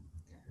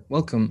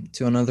Welcome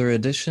to another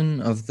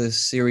edition of this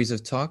series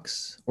of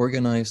talks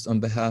organized on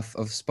behalf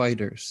of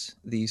Spiders,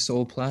 the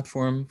sole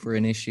platform for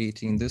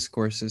initiating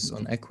discourses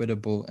on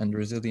equitable and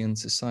resilient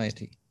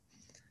society.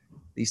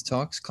 These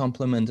talks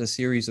complement a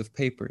series of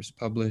papers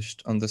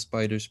published on the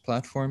Spiders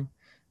platform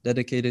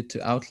dedicated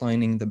to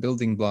outlining the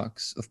building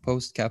blocks of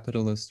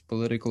post-capitalist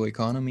political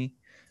economy,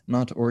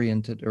 not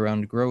oriented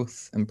around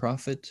growth and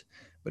profit,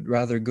 but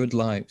rather good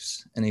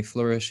lives and a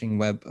flourishing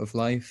web of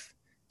life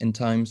in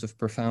times of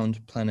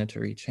profound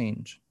planetary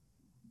change.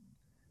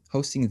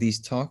 Hosting these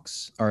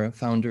talks are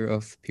founder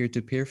of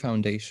Peer-to-Peer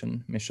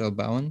Foundation, Michel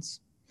Bouwens,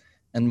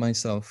 and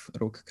myself,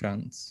 Rook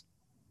Krantz.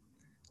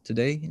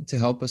 Today, to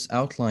help us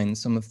outline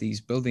some of these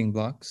building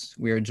blocks,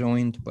 we are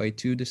joined by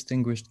two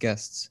distinguished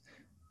guests,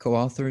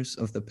 co-authors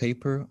of the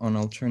paper on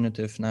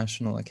alternative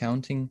national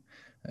accounting,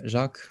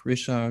 Jacques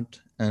Richard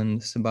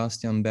and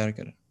Sebastian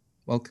Berger.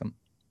 Welcome.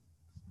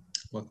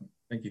 Welcome.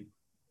 Thank you.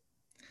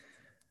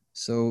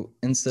 So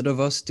instead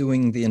of us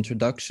doing the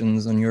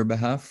introductions on your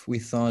behalf, we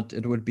thought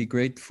it would be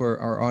great for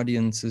our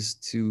audiences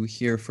to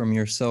hear from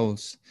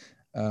yourselves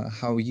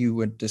how you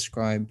would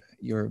describe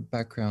your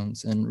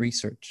backgrounds and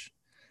research.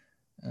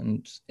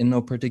 And in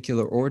no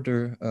particular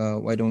order,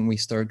 why don't we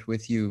start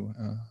with you,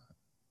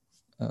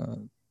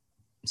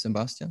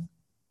 Sebastian?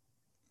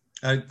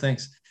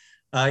 Thanks.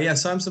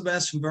 So I'm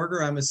Sebastian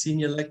Berger. I'm a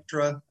senior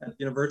lecturer at the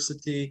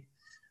University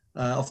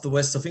of the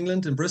West of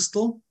England in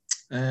Bristol.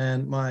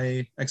 And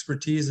my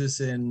expertise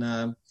is in,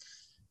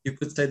 you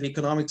could say, the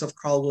economics of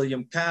Carl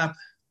William Kapp,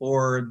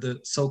 or the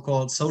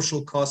so-called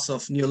social costs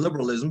of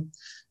neoliberalism,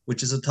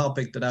 which is a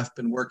topic that I've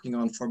been working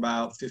on for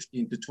about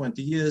 15 to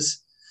 20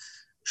 years,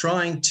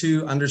 trying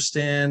to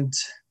understand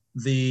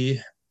the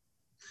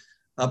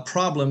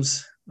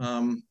problems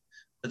that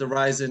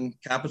arise in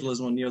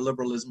capitalism or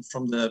neoliberalism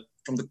from the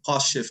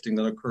cost shifting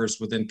that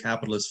occurs within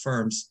capitalist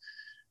firms.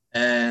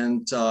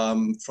 And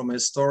from a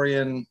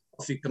historian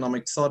of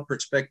economic thought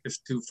perspective,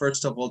 to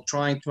first of all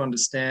trying to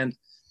understand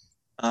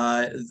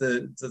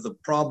the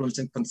problems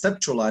in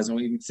conceptualizing or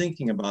even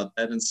thinking about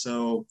that. And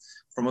so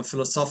from a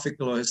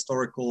philosophical or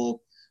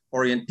historical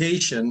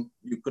orientation,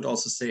 you could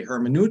also say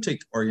hermeneutic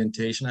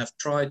orientation, I've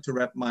tried to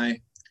wrap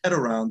my head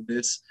around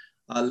this,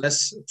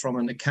 less from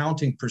an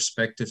accounting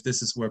perspective.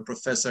 This is where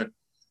Professor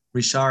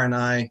Richard and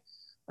I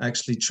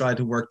actually try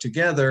to work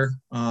together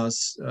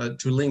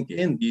to link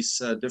in these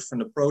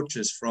different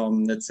approaches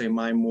from, let's say,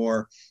 my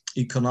more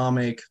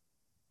economic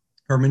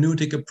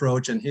hermeneutic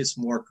approach and his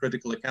more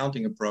critical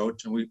accounting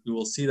approach. And we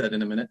will see that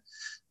in a minute.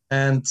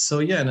 And so,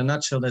 yeah, in a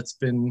nutshell, that's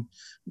been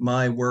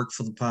my work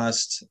for the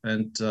past.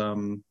 And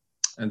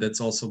that's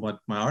also what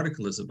my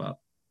article is about.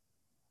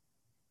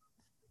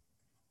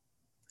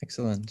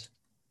 Excellent.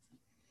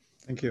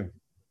 Thank you.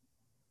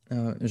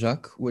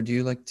 Jacques, would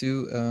you like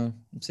to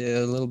say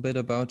a little bit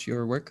about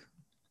your work?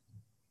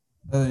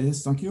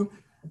 Yes, thank you.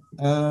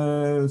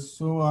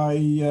 So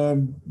I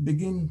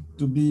begin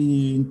to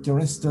be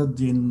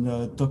interested in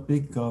the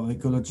topic of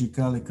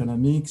ecological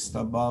economics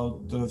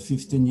about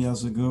 15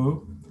 years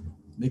ago,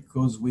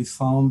 because we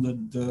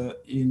founded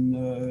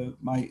in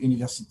my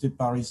Université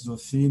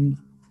Paris-Dauphine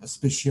a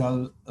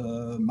special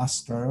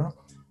master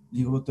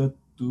devoted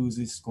to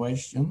this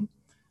question.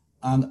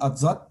 And at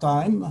that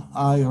time,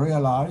 I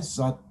realized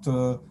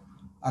that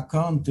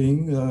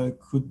accounting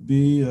could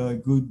be a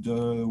good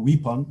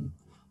weapon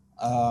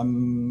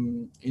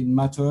in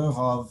matter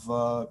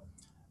of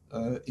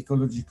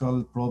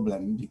ecological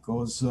problem,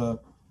 because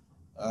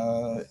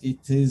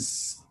it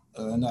is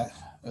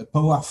a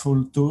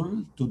powerful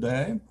tool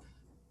today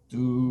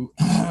to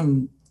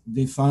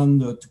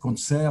defend, to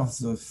conserve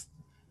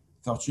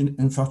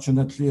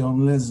unfortunately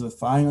only the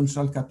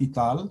financial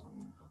capital.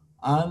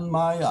 And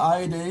my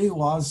idea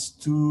was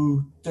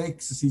to take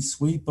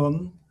this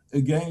weapon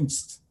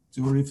against,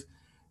 to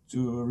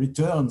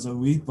return the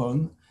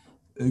weapon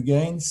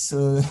against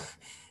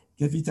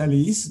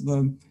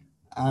capitalism,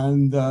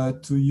 and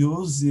to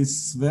use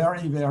this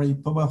very, very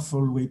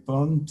powerful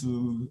weapon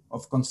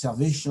of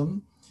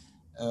conservation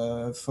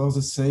for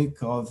the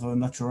sake of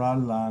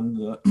natural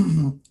and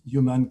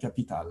human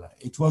capital.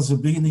 It was the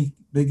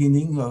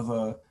beginning of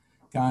a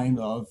kind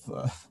of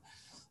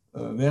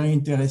very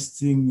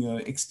interesting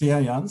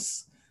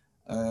experience.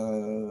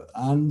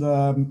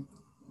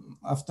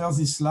 After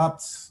this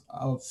lapse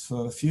of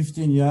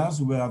 15 years,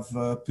 we have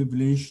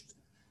published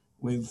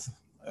with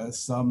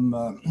some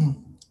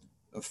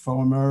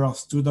former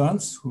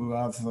students who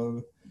have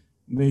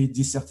made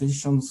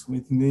dissertations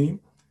with me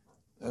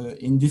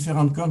in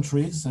different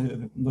countries,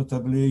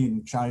 notably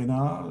in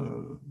China,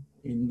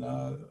 in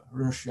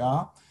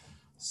Russia.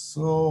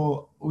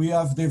 So we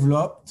have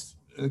developed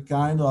a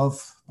kind of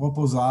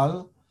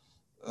proposal.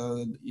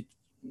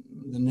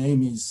 The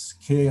name is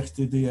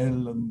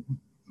KRTDL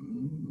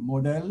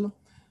model,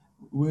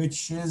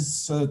 which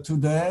is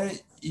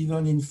today,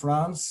 even in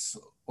France,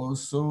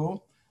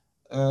 also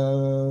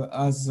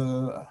has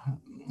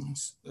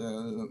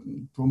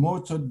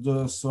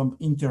promoted some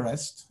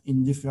interest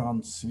in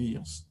different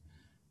spheres.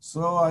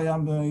 So I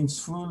am in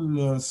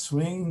full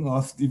swing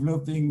of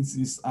developing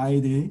this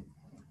idea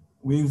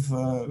with,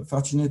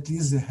 fortunately,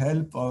 the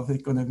help of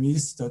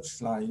economists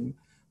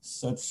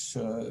such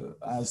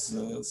as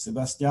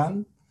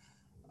Sebastian.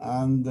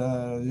 And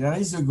there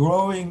is a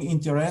growing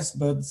interest,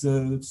 but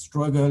the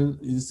struggle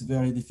is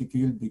very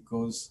difficult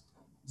because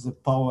the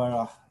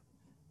power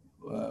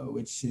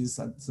which is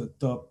at the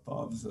top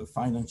of the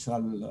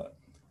financial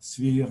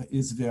sphere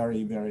is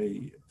very,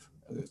 very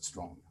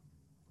strong.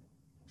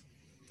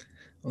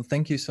 Well,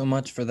 thank you so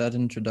much for that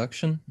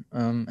introduction.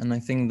 And I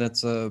think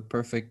that's a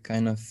perfect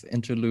kind of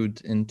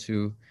interlude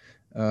into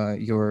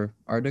your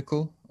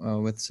article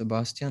with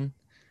Sebastian.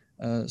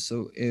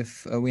 So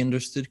if we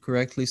understood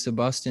correctly,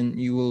 Sebastian,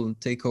 you will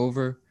take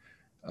over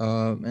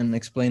and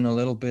explain a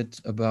little bit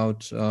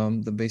about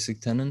the basic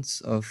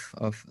tenets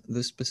of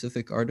this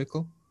specific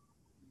article.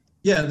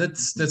 Yeah,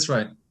 that's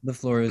right. The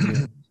floor is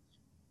yours.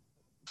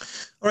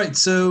 All right,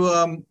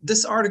 so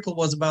this article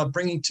was about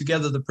bringing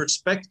together the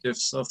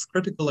perspectives of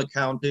critical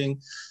accounting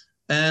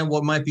and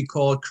what might be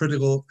called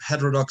critical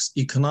heterodox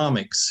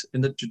economics in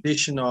the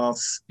tradition of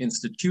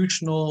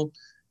institutional,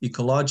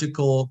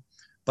 ecological,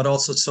 but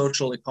also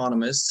social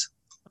economists,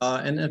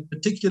 and in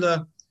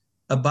particular,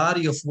 a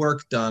body of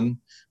work done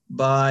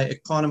by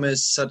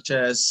economists such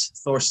as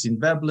Thorstein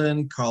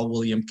Veblen, Carl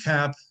William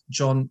Kapp,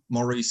 John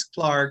Maurice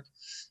Clark,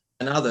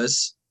 and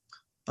others.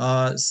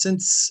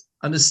 Since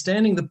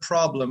understanding the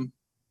problem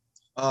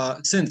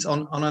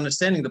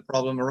understanding the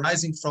problem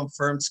arising from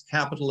firms'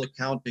 capital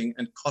accounting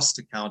and cost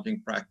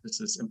accounting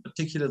practices, in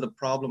particular the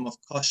problem of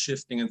cost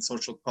shifting and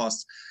social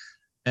costs.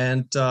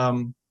 And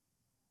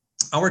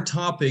our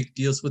topic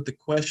deals with the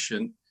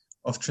question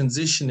of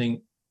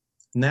transitioning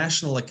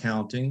national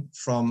accounting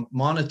from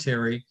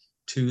monetary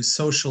to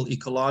social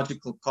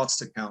ecological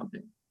cost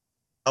accounting.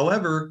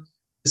 However,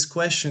 this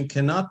question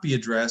cannot be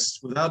addressed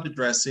without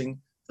addressing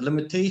the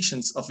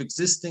limitations of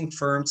existing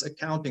firms'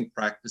 accounting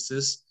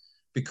practices,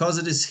 because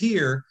it is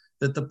here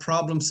that the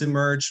problems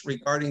emerge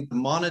regarding the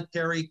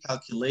monetary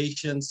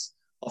calculations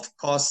of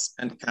costs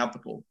and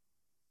capital.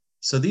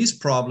 So these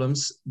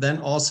problems then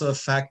also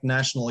affect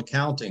national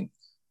accounting.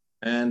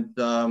 And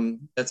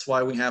that's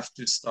why we have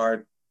to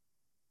start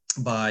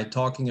by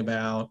talking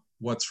about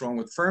what's wrong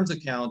with firms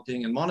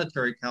accounting and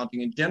monetary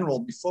accounting in general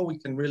before we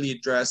can really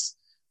address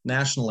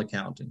national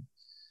accounting.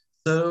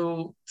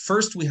 So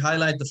first we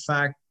highlight the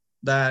fact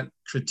that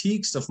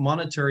critiques of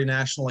monetary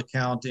national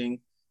accounting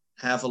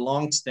have a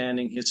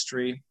long-standing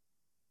history,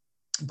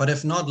 but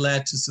have not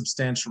led to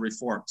substantial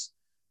reforms.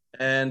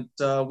 And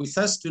we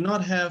thus do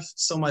not have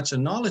so much a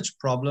knowledge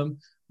problem,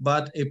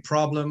 but a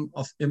problem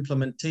of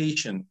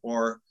implementation,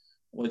 or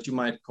what you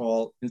might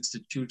call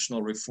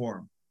institutional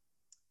reform.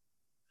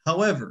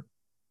 However,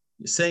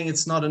 saying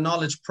it's not a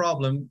knowledge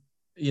problem,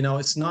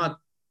 it's not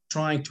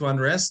trying to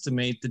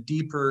underestimate the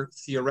deeper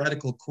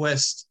theoretical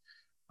quest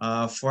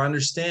for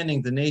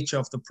understanding the nature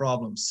of the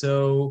problem.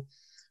 So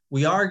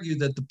we argue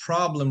that the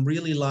problem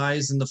really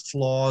lies in the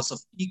flaws of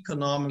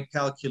economic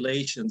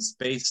calculations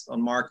based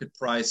on market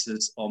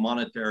prices or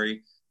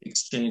monetary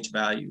exchange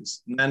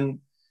values. And then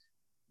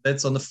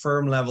that's on the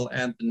firm level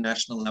and the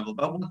national level.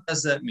 But what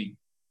does that mean?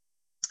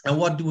 And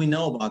what do we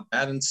know about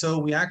that? And so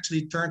we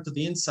actually turn to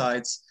the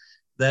insights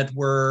that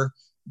were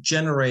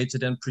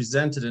generated and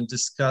presented and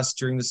discussed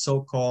during the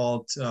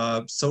so-called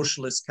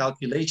socialist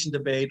calculation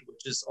debate,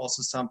 which is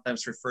also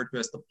sometimes referred to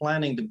as the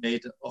planning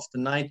debate of the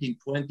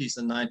 1920s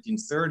and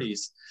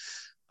 1930s,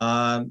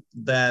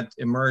 that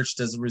emerged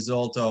as a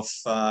result of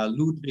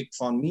Ludwig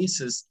von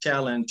Mises'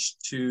 challenge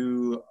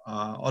to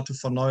Otto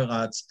von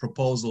Neurath's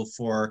proposal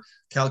for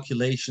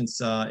calculations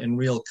in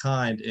real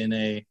kind in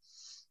a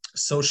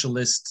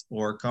socialist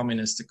or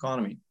communist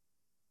economy.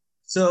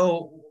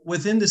 So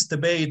within this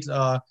debate,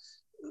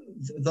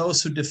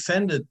 those who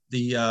defended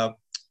the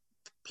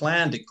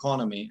planned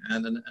economy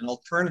and an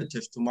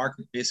alternative to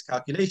market-based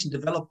calculation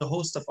developed a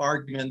host of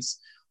arguments.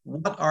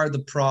 What are the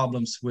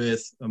problems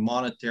with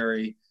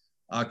monetary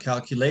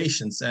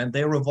calculations? And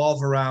they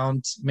revolve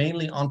around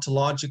mainly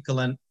ontological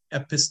and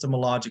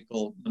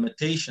epistemological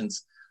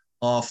limitations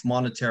of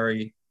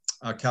monetary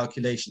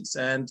calculations.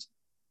 And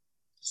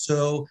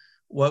so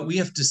what we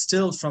have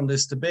distilled from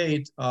this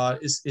debate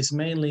is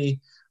mainly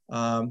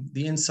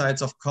the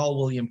insights of Carl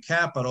William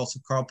Kapp, but also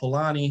Karl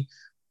Polanyi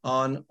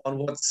on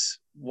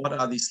what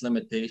are these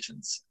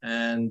limitations.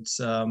 And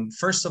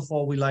first of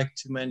all, we like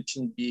to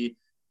mention the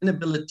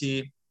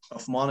inability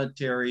of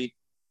monetary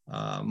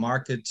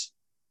market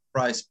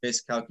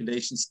price-based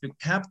calculations to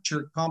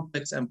capture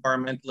complex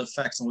environmental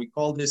effects. And we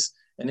call this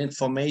an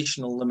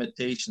informational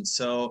limitation.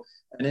 So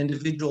an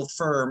individual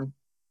firm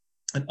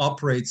that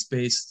operates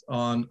based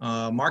on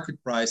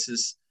market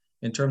prices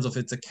in terms of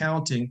its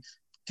accounting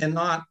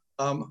cannot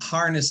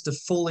harness the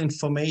full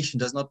information,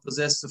 does not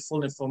possess the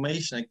full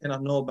information, and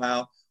cannot know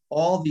about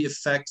all the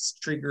effects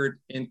triggered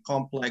in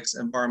complex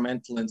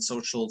environmental and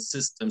social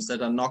systems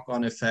that are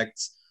knock-on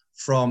effects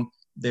from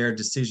their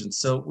decisions.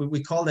 So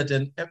we call that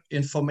an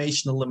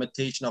informational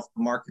limitation of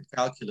the market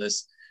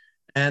calculus.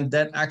 And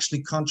that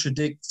actually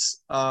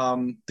contradicts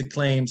the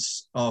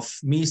claims of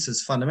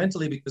Mises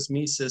fundamentally, because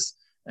Mises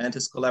and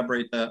his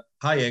collaborator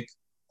Hayek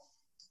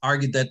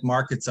argued that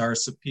markets are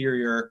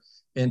superior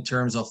in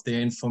terms of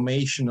their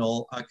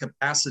informational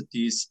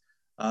capacities,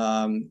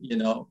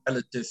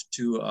 relative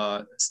to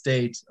a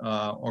state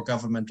or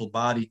governmental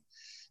body.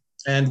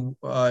 And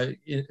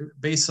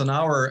based on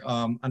our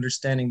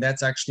understanding,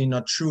 that's actually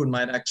not true, and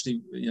might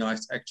actually,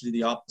 it's actually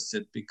the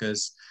opposite,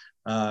 because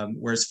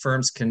whereas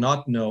firms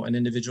cannot know, an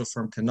individual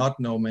firm cannot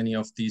know many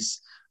of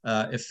these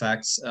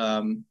effects,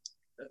 a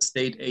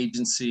state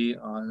agency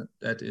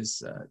that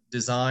is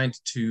designed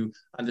to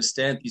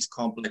understand these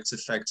complex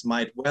effects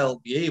might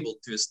well be able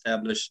to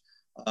establish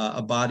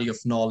a body of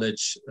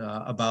knowledge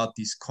about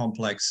these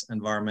complex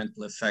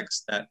environmental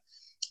effects that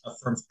a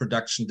firm's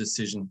production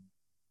decision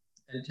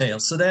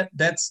entails. So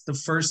that's the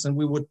first, and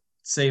we would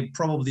say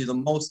probably the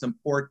most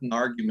important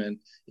argument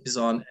is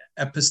on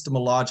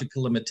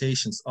epistemological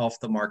limitations of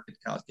the market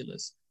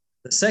calculus.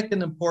 The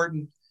second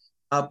important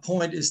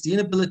point is the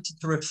inability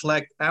to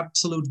reflect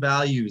absolute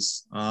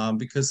values,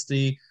 because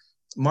the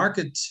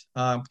market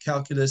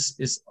calculus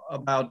is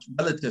about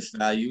relative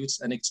values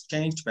and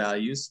exchange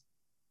values,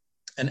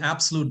 and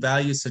absolute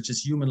values such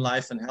as human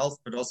life and health,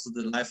 but also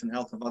the life and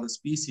health of other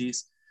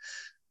species,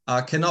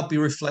 cannot be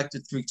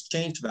reflected through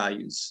exchange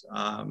values,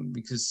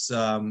 because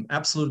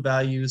absolute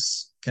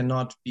values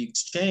cannot be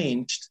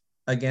exchanged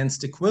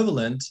against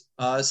equivalent,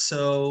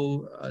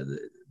 so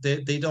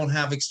they don't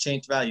have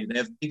exchange value, they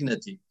have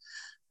dignity.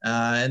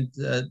 And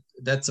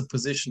that's a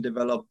position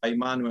developed by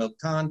Immanuel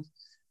Kant.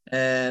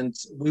 And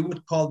we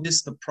would call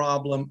this the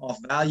problem of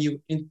value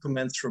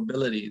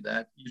incommensurability,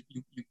 that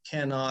you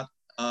cannot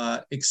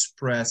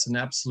express an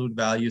absolute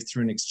value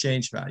through an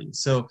exchange value.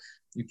 So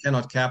you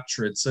cannot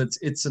capture it. So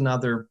it's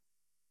another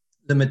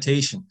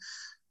limitation.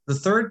 The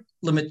third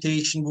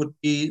limitation would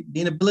be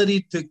the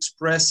inability to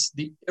express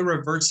the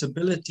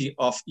irreversibility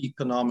of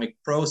economic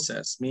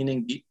process,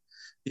 meaning the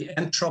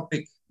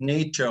entropic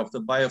nature of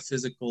the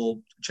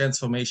biophysical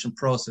transformation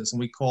process. And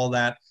we call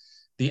that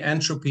the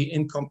entropy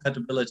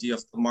incompatibility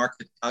of the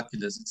market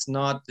calculus. It's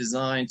not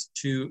designed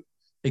to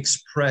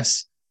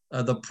express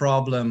the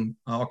problem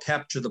or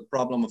capture the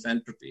problem of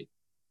entropy.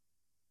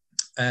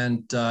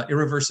 And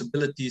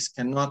irreversibilities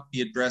cannot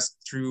be addressed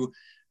through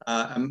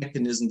a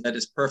mechanism that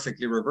is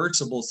perfectly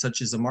reversible,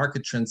 such as a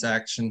market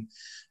transaction,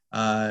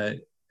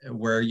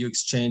 where you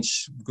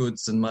exchange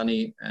goods and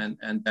money,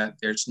 and that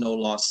there's no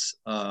loss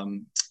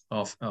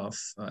of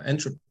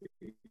entropy.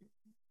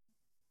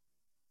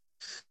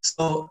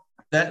 So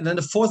then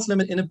the fourth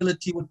limit,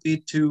 inability, would be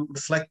to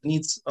reflect the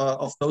needs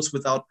of those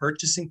without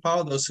purchasing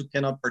power, those who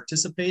cannot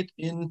participate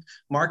in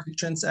market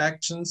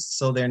transactions.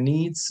 So their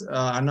needs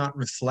are not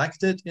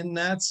reflected in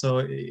that. So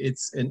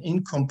it's an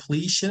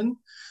incompletion,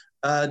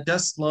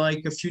 just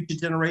like future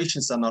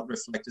generations are not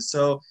reflected.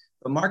 So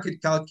the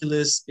market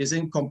calculus is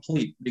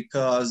incomplete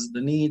because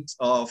the needs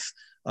of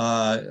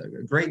a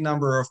great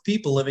number of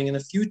people living in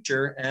the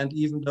future, and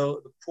even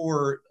though the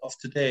poor of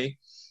today,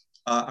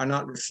 are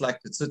not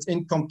reflected. So it's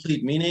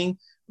incomplete, meaning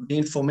the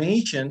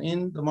information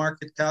in the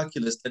market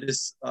calculus that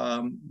is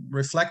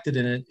reflected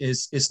in it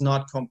is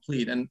not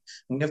complete. And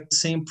we have the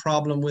same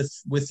problem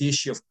with the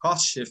issue of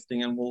cost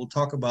shifting, and we'll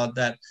talk about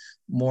that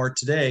more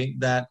today,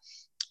 that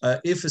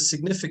if a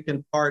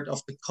significant part of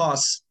the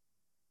costs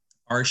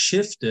are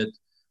shifted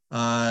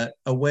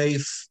away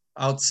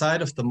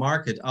outside of the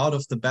market, out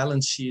of the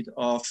balance sheet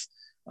of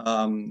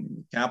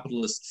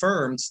capitalist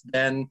firms,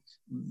 then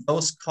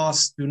those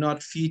costs do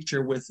not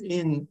feature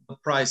within the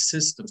price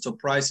system. So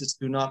prices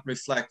do not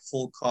reflect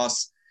full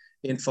cost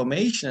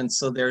information.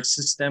 So they're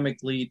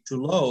systemically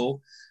too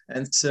low.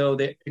 And so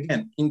they,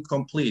 again,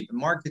 incomplete. The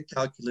market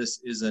calculus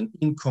is an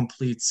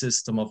incomplete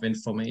system of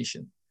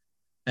information.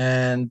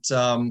 And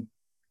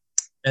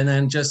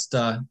then just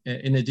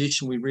in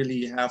addition, we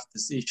really have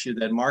this issue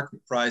that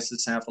market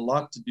prices have a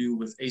lot to do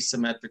with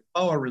asymmetric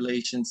power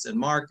relations in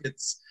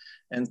markets.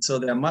 And so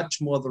they're much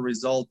more the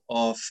result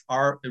of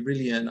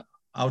really an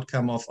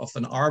outcome of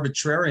an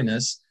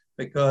arbitrariness,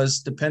 because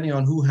depending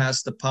on who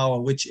has the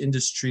power, which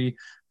industry,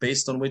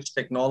 based on which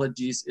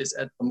technologies is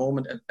at the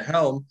moment at the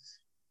helm,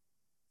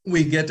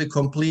 we get a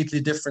completely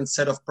different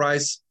set of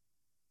price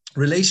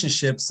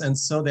relationships. And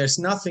so there's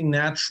nothing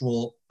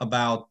natural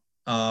about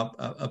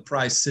a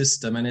price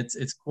system, and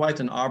it's quite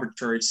an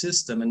arbitrary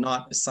system and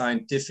not a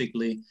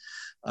scientifically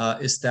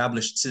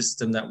established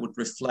system that would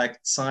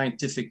reflect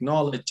scientific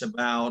knowledge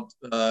about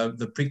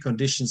the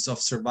preconditions of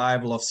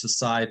survival of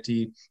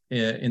society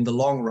in the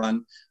long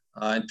run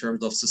in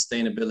terms of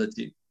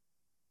sustainability.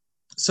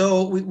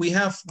 So we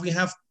have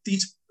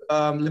these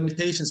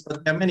limitations,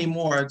 but there are many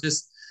more. I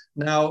just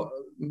now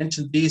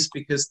mentioned these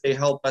because they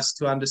help us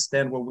to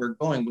understand where we're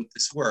going with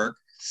this work.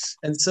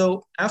 And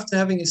so after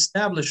having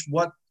established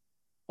what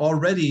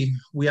already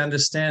we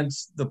understand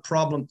the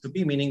problem to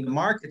be, meaning the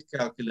market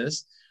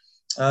calculus,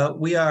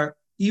 we are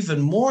even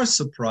more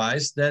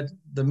surprised that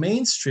the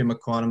mainstream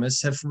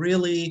economists have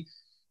really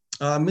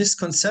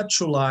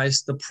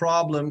misconceptualized the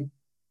problem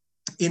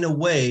in a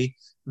way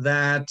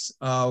that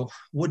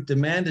would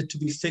demand it to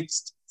be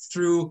fixed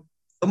through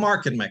the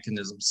market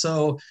mechanism.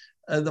 So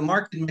the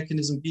market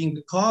mechanism being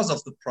the cause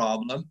of the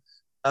problem,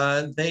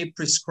 they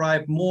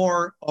prescribe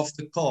more of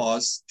the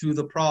cause to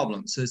the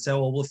problem. So they say,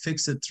 well, we'll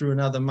fix it through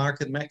another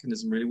market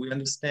mechanism. Really, we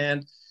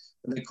understand,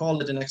 and they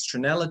call it an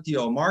externality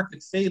or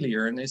market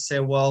failure. And they say,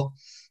 well,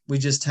 we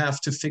just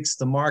have to fix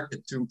the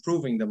market to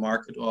improving the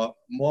market or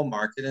more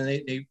market.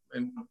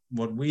 And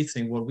what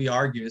we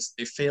argue is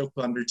they fail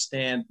to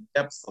understand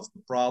the depth of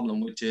the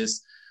problem, which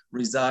is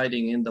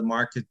residing in the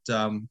market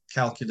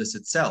calculus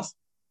itself.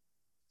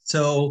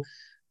 So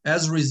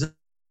as a result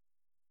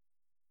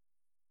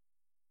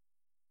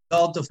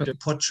of to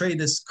portray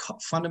this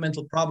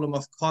fundamental problem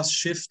of cost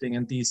shifting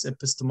and these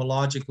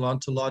epistemological,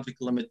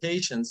 ontological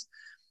limitations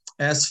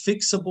as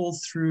fixable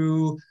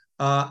through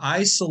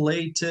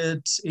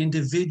isolated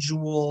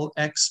individual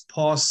ex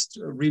post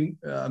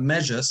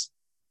measures.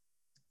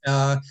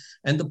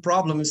 And the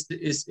problem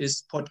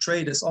is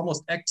portrayed as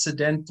almost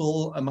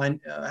accidental,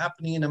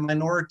 happening in a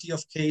minority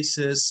of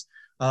cases.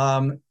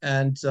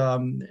 And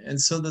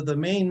so the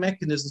main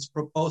mechanisms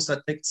proposed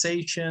are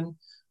taxation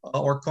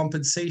or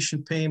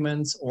compensation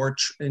payments or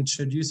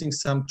introducing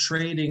some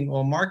trading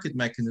or market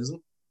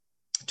mechanism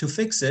to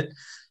fix it.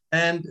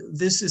 And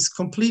this is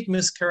complete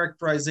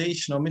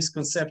mischaracterization or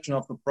misconception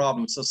of the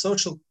problem. So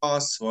social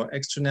costs or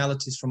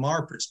externalities from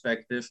our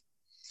perspective,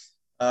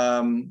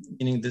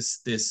 meaning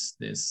this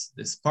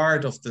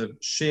part of the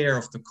share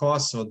of the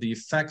costs or the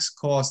effects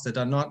costs that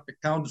are not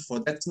accounted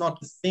for, that's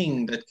not a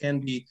thing that can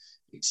be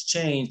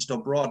exchanged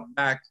or brought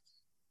back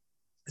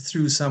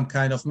through some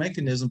kind of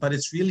mechanism, but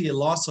it's really a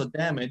loss or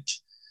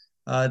damage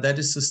that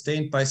is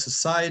sustained by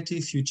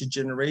society, future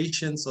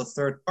generations, or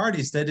third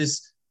parties that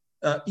is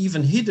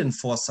even hidden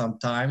for some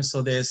time.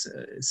 So there's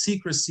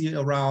secrecy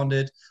around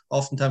it.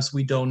 Oftentimes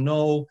we don't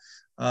know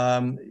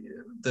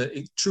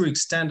the true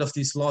extent of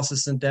these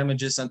losses and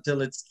damages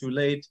until it's too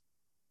late.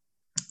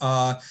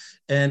 And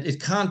it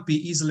can't be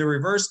easily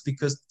reversed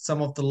because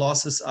some of the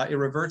losses are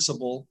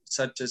irreversible,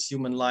 such as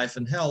human life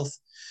and health.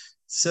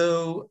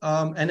 So,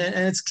 and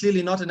it's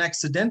clearly not an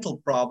accidental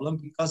problem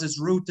because it's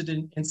rooted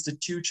in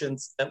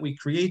institutions that we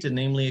created,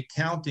 namely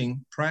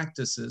accounting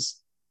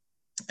practices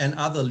and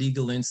other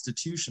legal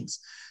institutions.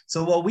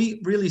 So what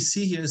we really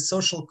see here is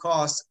social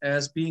costs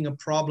as being a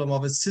problem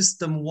of a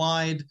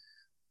system-wide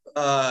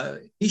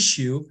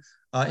issue,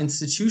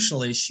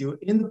 institutional issue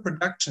in the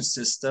production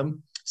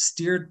system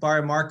steered by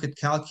a market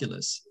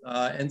calculus.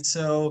 And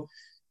so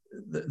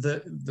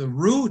the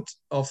root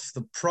of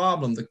the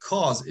problem, the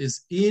cause,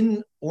 is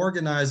in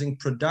organizing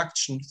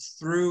production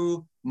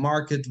through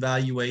market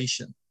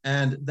valuation.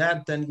 And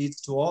that then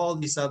leads to all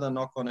these other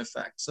knock-on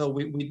effects. So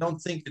we don't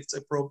think it's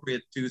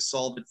appropriate to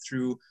solve it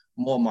through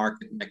more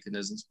market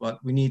mechanisms, but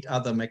we need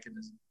other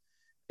mechanisms,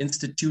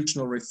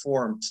 institutional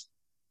reforms.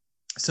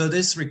 So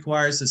this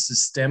requires a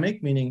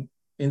systemic, meaning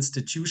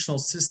institutional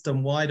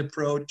system-wide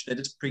approach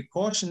that is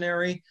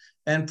precautionary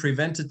and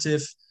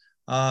preventative,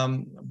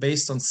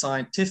 based on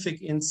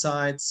scientific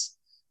insights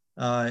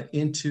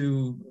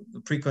into the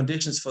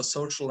preconditions for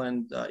social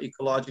and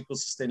ecological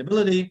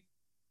sustainability.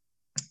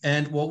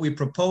 And what we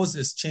propose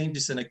is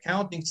changes in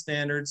accounting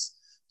standards,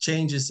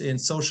 changes in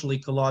social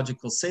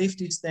ecological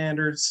safety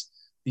standards.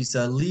 These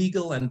are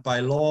legal and by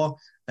law,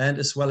 and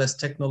as well as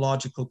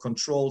technological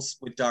controls,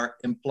 which are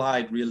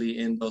implied really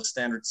in those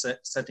standard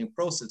setting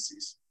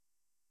processes.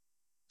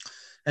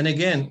 And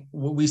again,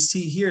 what we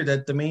see here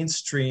that the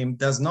mainstream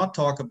does not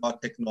talk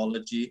about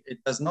technology.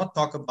 It does not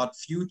talk about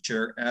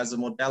future as a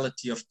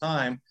modality of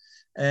time,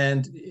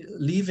 and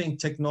leaving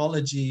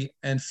technology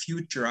and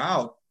future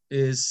out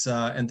is,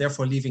 and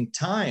therefore leaving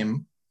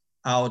time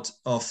out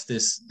of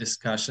this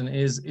discussion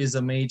is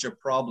a major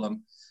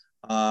problem.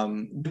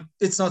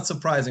 It's not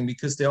surprising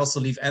because they also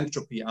leave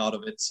entropy out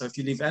of it. So if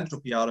you leave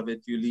entropy out of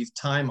it, you leave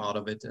time out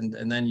of it,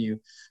 and then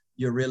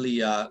you're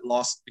really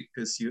lost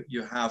because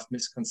you have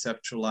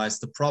misconceptualized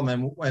the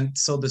problem, and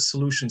so the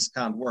solutions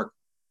can't work.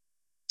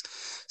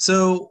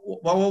 So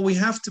what we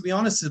have to be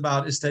honest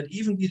about is that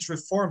even these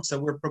reforms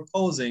that we're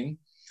proposing,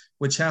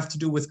 which have to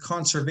do with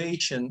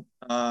conservation,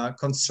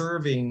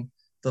 conserving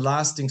the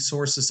lasting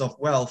sources of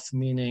wealth,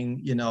 meaning,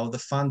 you know, the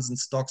funds and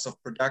stocks of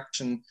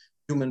production,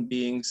 human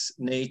beings,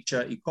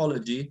 nature,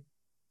 ecology,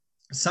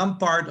 some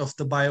part of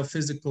the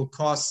biophysical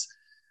costs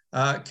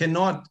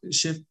cannot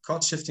shift,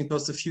 cost shifting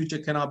towards the future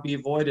cannot be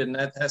avoided, and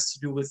that has to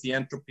do with the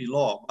entropy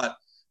law. But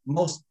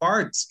most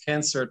parts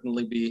can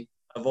certainly be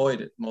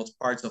avoided. Most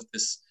parts of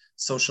this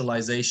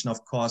socialization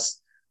of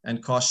cost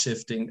and cost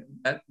shifting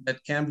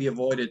that can be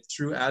avoided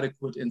through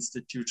adequate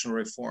institutional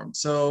reform.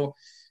 So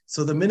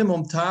the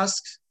minimum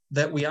task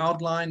that we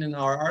outline in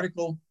our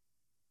article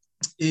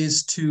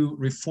is to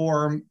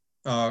reform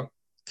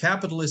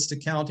capitalist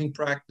accounting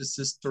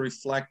practices to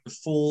reflect the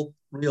full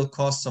real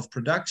costs of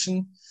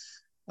production.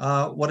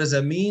 What does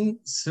that mean?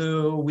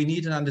 So we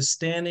need an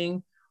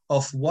understanding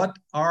of what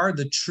are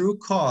the true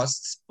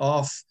costs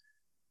of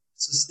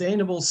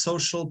sustainable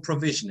social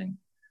provisioning.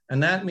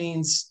 And that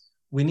means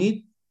we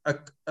need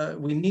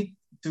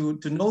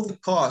to know the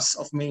costs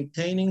of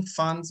maintaining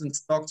funds and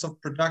stocks of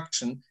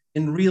production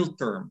in real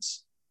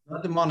terms,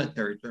 not the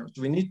monetary terms.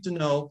 We need to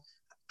know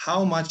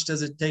how much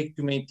does it take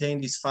to maintain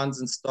these funds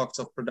and stocks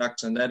of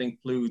production? That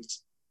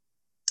includes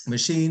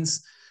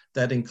machines,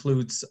 that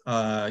includes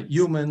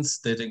humans,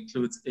 that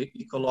includes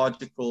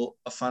ecological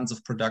funds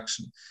of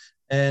production.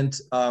 And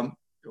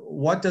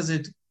what does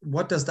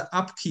the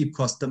upkeep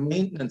cost, the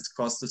maintenance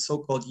cost, the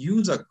so-called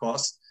user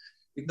cost?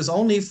 Because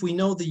only if we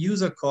know the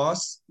user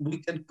costs, we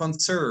can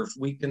conserve,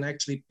 we can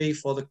actually pay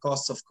for the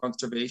costs of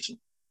conservation.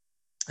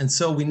 And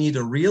so we need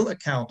a real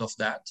account of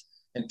that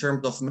in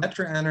terms of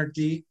matter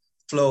energy,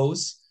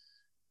 flows,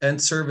 and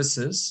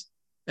services.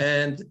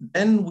 And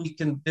then we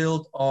can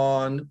build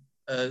on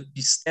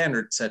the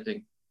standard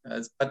setting.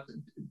 But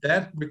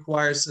that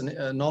requires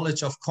a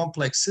knowledge of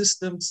complex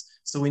systems.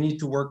 So we need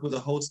to work with a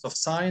host of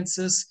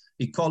sciences,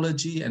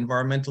 ecology,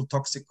 environmental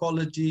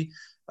toxicology,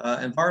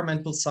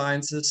 environmental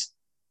sciences,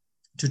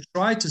 to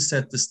try to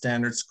set the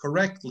standards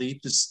correctly,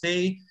 to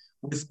stay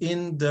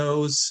within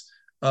those,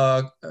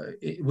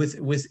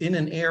 within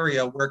an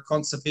area where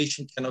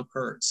conservation can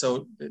occur.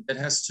 So that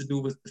has to do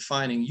with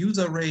defining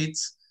user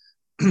rates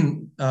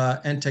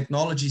and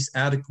technologies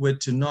adequate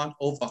to not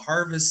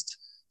over-harvest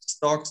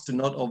stocks, to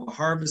not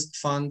over-harvest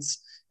funds,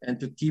 and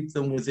to keep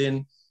them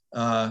within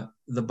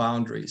the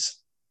boundaries.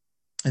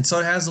 And so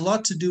it has a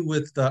lot to do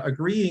with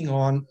agreeing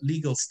on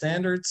legal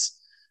standards.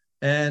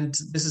 And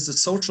this is a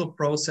social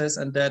process,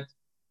 and that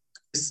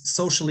is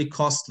socially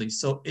costly.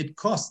 So it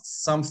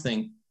costs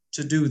something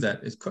to do that.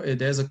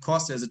 There's a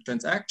cost, there's a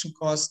transaction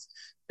cost,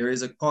 there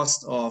is a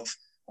cost of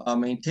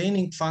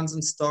maintaining funds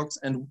and stocks.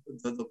 And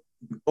the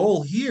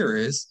goal here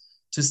is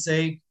to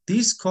say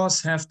these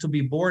costs have to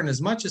be borne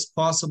as much as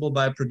possible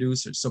by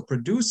producers. So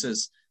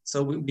producers,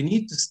 so we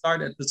need to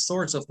start at the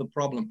source of the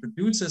problem.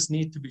 Producers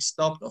need to be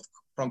stopped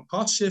from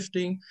cost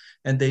shifting,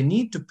 and they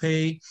need to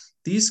pay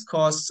these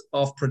costs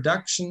of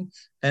production.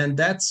 And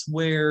that's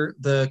where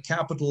the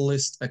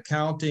capitalist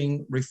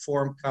accounting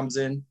reform comes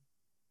in,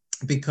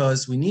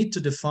 because we need to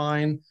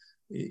define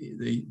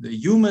the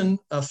human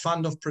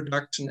fund of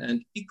production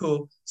and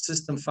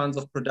ecosystem funds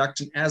of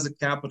production as a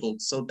capital,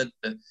 so that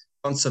the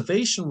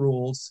conservation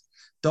rules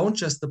don't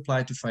just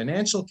apply to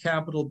financial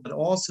capital, but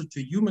also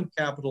to human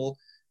capital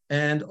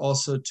and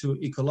also to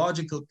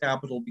ecological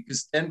capital,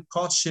 because then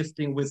cost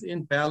shifting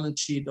within balance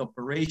sheet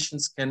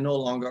operations can no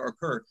longer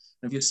occur.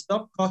 And if you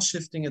stop cost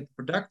shifting at the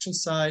production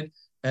side,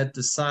 at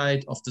the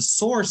side of the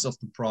source of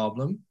the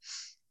problem,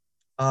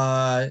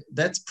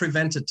 that's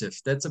preventative.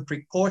 That's a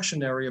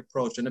precautionary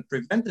approach, and a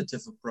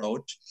preventative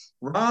approach,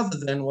 rather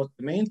than what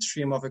the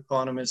mainstream of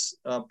economists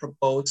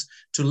propose,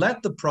 to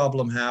let the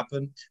problem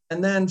happen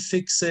and then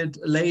fix it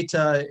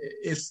later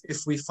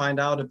if we find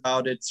out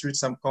about it through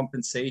some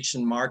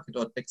compensation market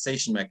or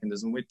taxation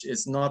mechanism, which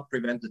is not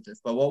preventative.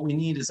 But what we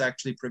need is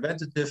actually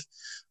preventative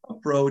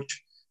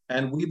approach.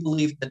 And we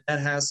believe that that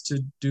has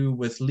to do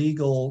with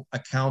legal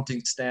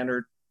accounting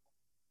standards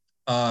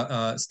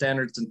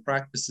and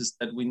practices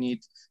that we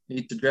need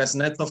to address.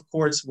 And that's, of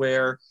course,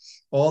 where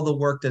all the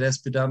work that has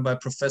been done by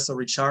Professor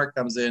Richard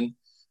comes in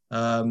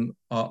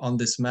on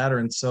this matter.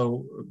 And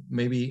so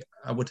maybe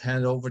I would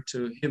hand over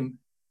to him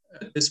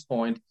at this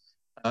point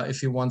if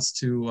he wants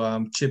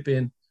to chip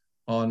in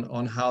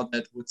on how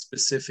that would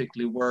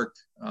specifically work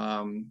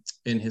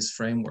in his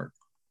framework.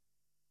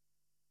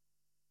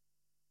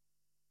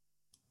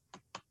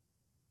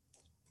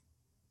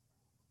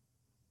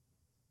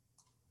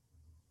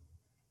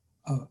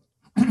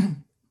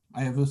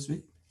 I have a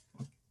speak.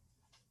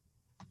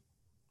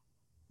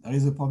 There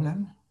is a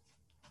problem.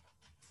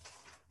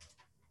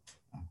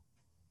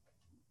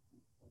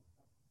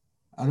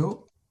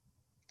 Hello?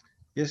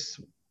 Yes,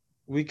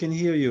 we can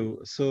hear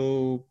you.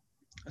 So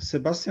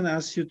Sebastian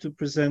asked you to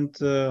present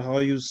how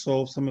you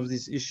solve some of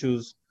these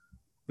issues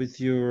with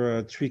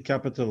your tree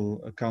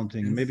capital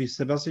accounting. Yes. Maybe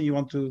Sebastian, you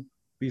want to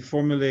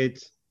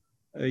reformulate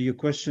your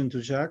question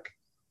to Jacques?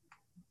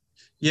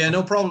 Yeah,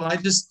 no problem. I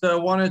just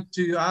wanted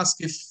to ask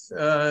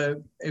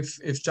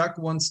if Jacques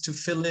wants to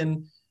fill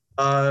in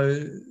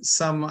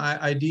some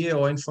idea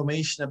or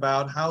information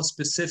about how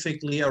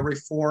specifically a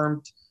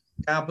reformed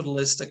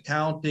capitalist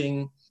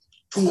accounting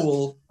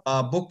tool,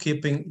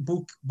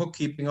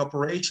 bookkeeping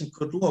operation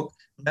could look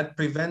that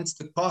prevents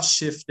the cost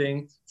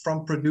shifting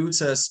from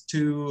producers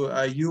to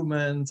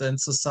humans and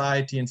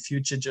society and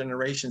future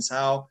generations.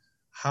 How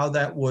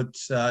that would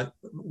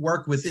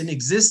work within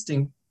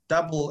existing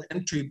double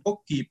entry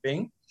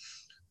bookkeeping.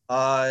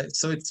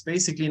 So it's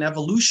basically an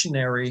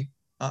evolutionary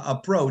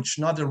approach,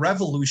 not a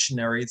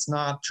revolutionary. It's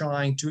not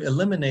trying to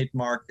eliminate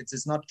markets.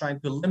 It's not trying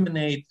to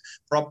eliminate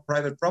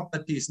private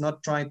property. It's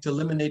not trying to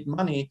eliminate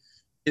money.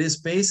 It is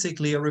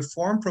basically a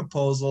reform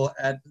proposal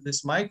at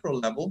this micro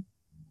level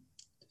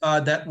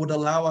that would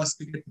allow us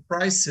to get the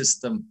price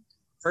system.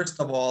 First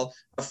of all,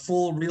 a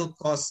full real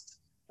cost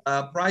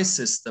price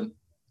system,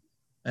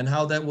 and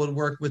how that would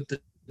work with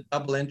the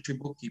double entry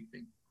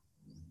bookkeeping.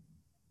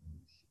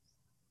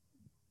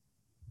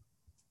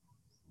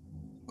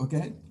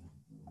 Okay.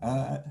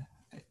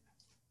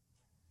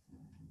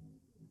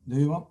 Do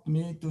you want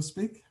me to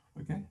speak?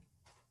 Okay.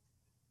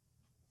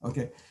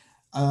 Okay.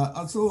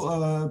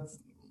 Also,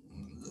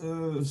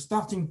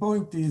 starting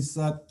point is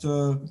that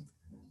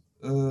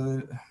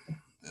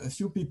a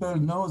few people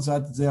know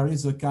that there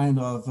is a kind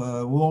of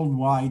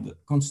worldwide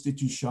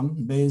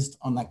constitution based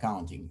on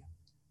accounting.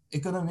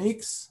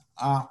 Economics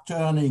are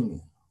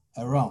turning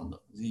around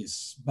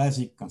this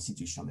basic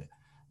constitution.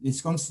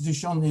 This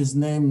constitution is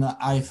named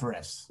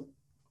IFRS.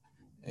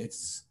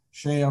 It's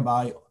shared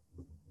by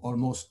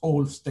almost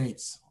all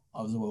states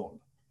of the world.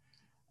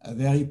 A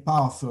very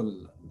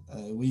powerful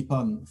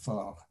weapon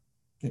for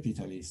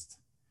capitalists.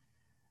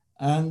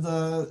 And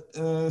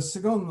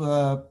second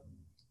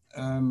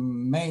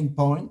main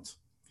point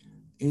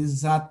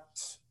is that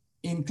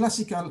in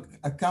classical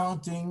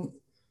accounting,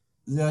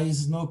 there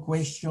is no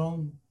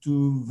question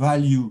to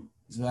value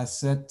the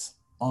asset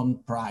on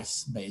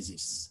price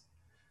basis.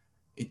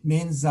 It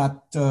means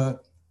that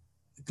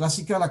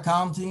classical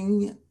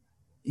accounting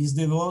is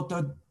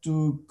devoted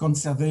to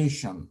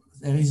conservation.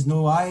 There is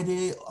no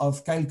idea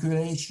of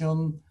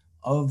calculation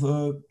of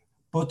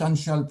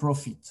potential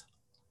profit.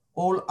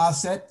 All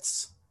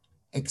assets,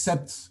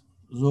 except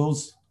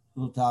those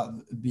that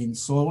have been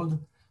sold,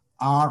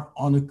 are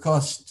on a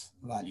cost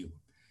value.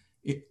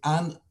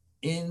 And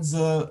in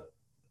the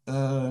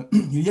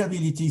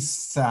liability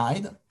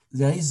side,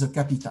 there is the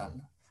capital.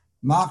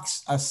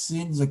 Marx has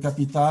seen the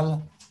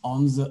capital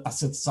on the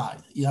asset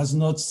side. He has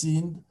not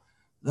seen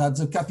that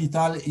the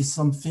capital is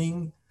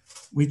something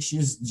which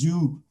is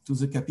due to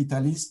the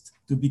capitalist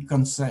to be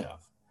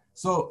conserved.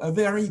 So a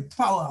very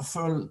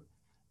powerful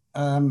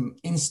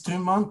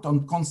instrument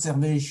on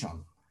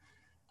conservation.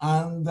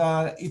 And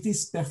it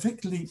is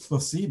perfectly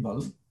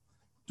possible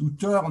to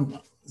turn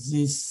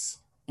this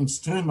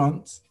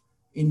instrument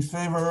in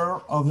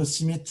favor of the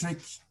symmetric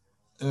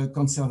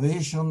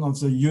conservation of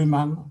the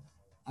human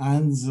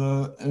and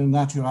the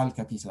natural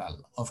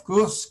capital. Of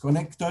course,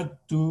 connected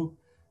to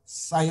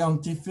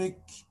scientific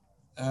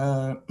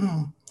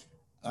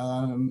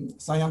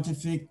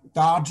scientific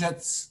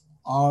targets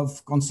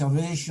of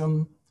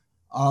conservation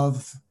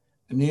of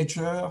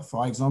nature,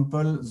 for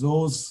example,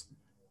 those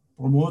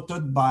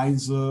promoted by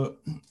the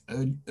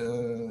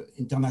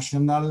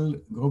international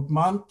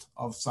groupement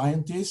of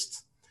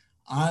scientists,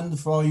 and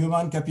for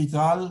human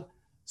capital,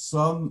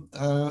 some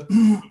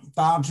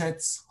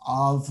targets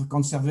of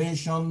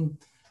conservation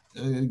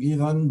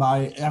given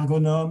by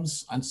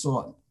ergonomes and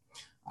so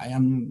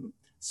on.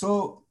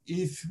 So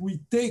if we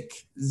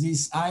take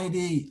this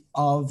idea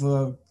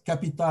of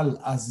capital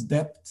as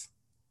debt,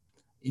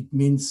 it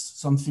means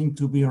something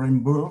to be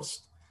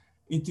reimbursed.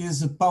 It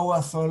is a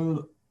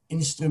powerful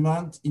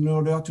instrument in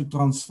order to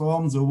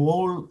transform the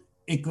whole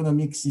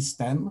economic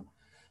system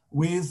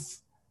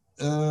with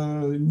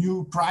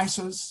new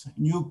prices,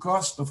 new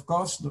cost,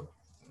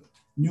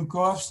 new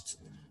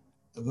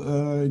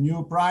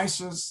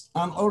prices,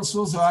 and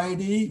also the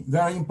idea,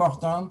 very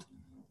important,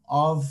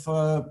 of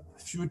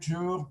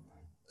future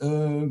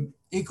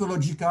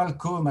ecological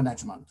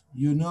co-management.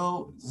 You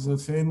know the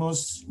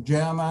famous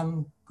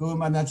German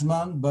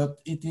co-management,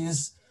 but it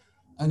is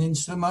an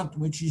instrument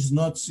which is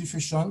not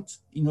sufficient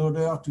in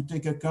order to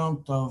take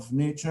account of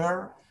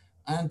nature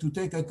and to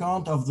take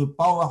account of the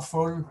power of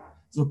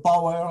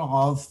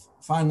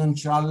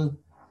financial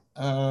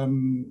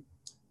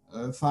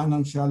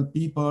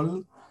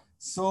people.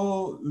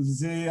 So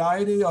the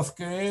idea of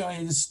care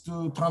is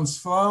to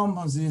transform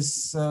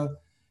this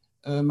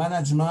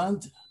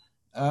management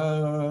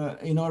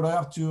in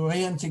order to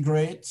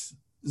reintegrate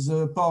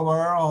the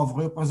power of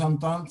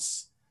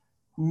representatives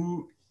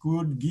who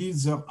could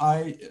give their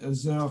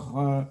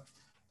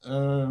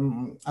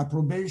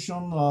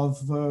approbation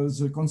of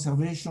the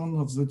conservation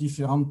of the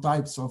different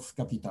types of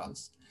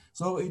capitals.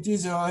 So it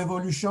is a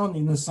revolution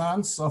in a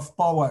sense of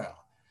power.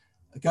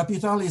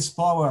 Capital is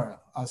power,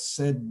 as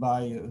said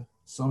by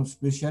some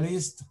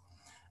specialists,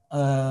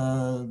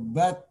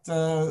 but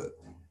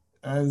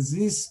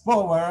this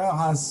power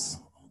has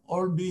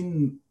all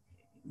been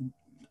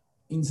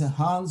in the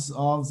hands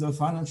of the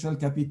financial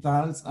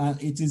capitals,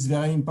 and it is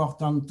very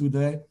important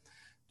today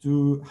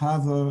to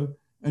have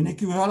an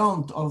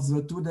equivalent of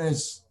the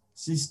today's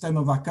system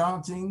of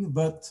accounting,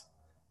 but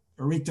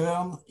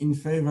return in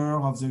favor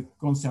of the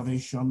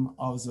conservation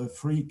of the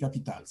free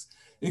capitals.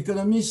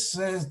 Economists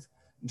say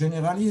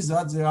generally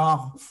that there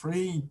are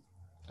three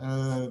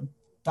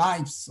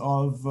types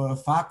of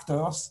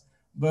factors,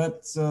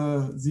 but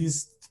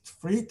these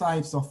three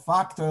types of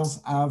factors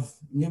have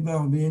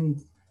never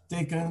been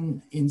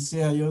taken in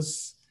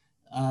serious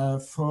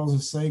for the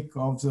sake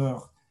of their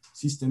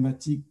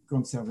systematic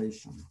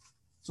conservation.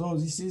 So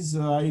this is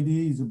the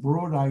idea, the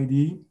broad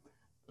idea.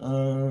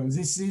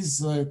 This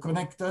is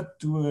connected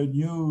to a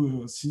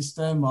new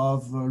system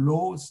of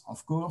laws,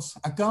 of course.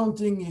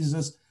 Accounting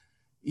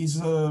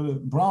is a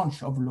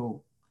branch of law.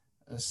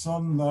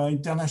 Some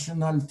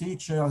international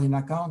teachers in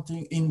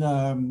accounting,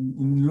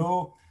 in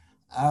law,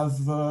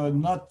 have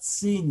not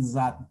seen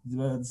that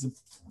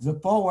the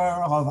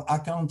power of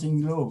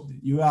accounting law.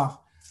 You are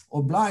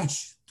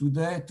obliged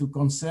today to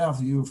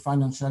conserve your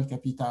financial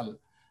capital.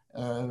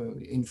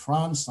 In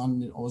France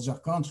and in other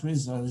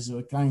countries, there is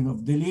a kind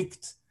of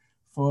delict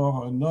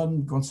for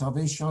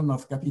non-conservation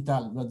of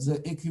capital, but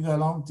the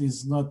equivalent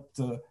is not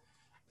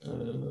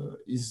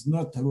is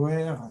not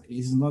aware,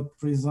 is not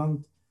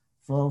present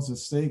for the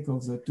sake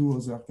of the two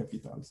other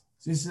capitals.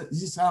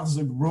 These are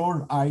the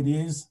broad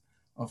ideas,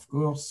 of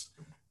course,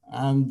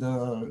 and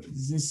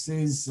this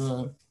is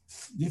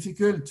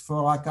difficult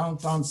for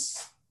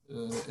accountants,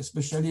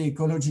 especially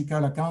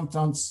ecological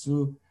accountants,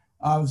 to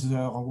have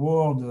their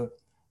word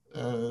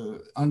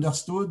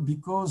understood,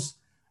 because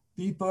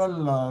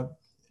people,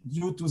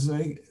 due to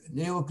the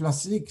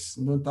neoclassics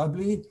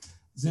notably,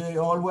 they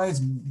always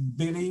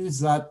believe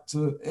that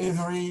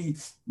every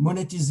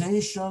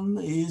monetization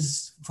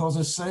is for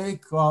the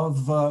sake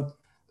of a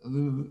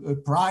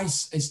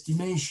price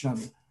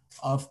estimation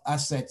of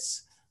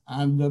assets.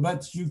 And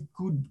but you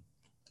could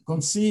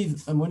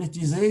conceive a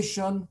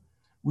monetization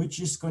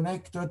which is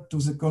connected to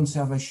the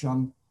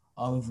conservation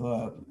of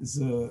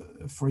the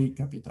free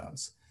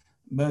capitals.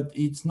 But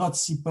it's not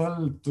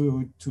simple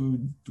to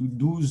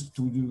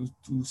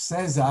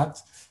say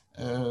that.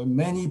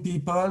 Many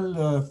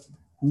people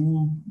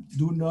who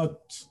do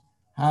not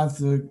have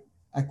the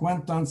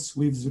acquaintance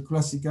with the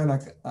classical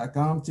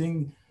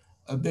accounting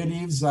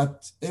believe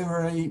that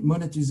every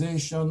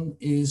monetization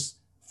is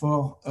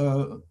for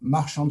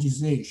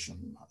marchandization.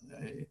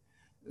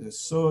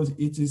 So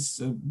it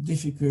is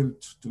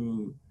difficult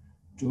to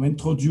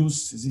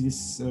introduce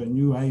this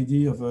new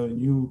idea of a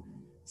new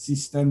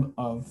system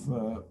of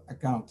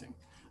accounting.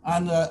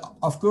 And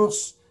of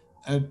course,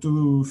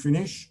 to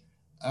finish,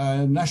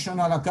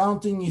 national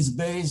accounting is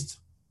based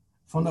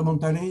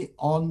fundamentally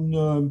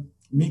on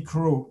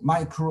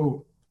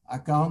micro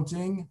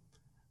accounting.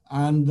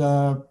 And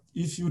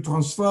if you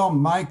transform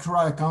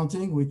micro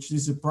accounting, which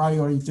is a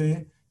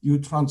priority, you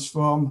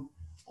transform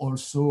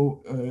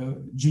also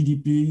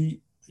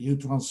GDP, you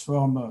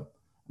transform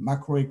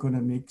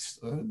macroeconomics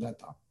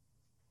data.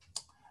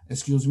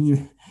 Excuse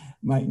me,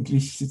 my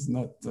English is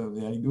not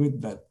very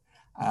good, but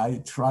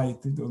I try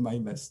to do my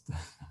best.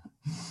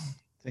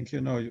 Thank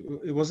you. No,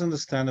 it was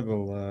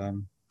understandable.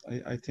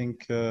 I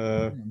think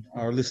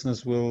our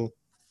listeners will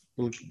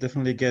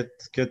definitely get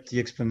the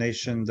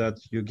explanation that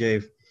you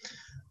gave.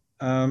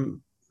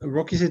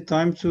 Rock, is it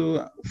time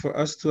for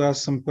us to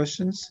ask some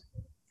questions?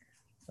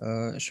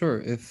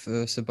 Sure. If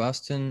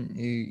Sebastian,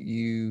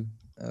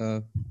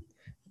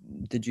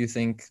 did you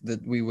think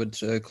that we would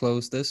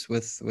close this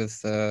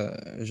with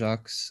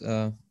Jacques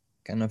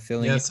kind of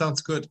filling? Yeah, in?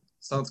 sounds good.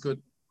 Sounds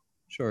good.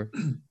 Sure.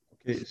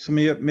 Okay, so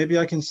maybe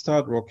I can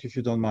start, Rock, if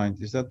you don't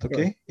mind. Is that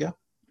okay? Sure. Yeah.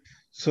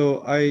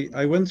 So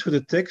I went through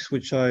the text,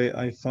 which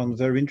I found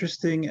very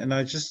interesting, and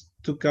I just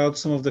took out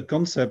some of the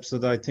concepts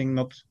that I think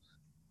not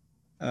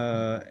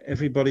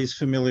everybody is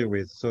familiar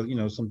with. So, you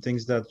know, some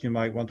things that you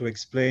might want to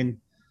explain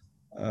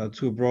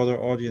to a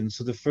broader audience.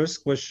 So the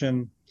first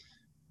question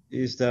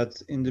is that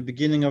in the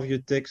beginning of your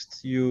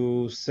text,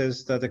 you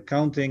says that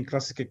accounting,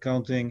 classic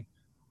accounting,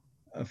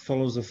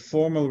 follows a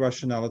formal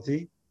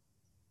rationality,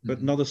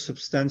 but not a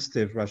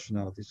substantive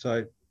rationality.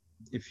 So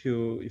if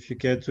you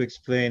care to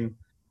explain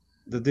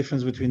the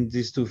difference between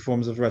these two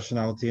forms of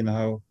rationality and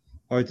how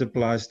it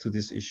applies to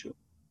this issue.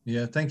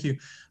 Yeah, thank you.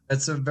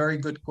 That's a very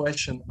good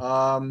question.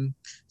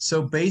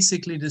 So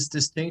basically, this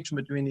distinction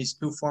between these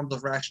two forms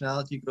of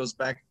rationality goes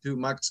back to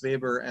Max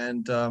Weber,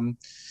 and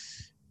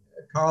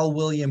Carl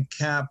William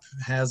Kapp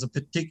has a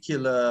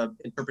particular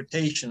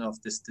interpretation of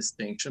this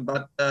distinction.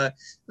 But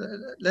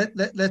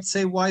let's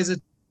say, why is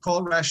it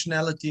called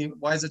rationality?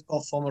 Why is it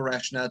called formal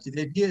rationality?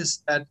 The idea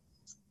is that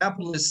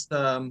capitalist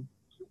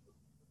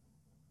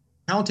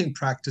accounting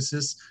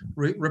practices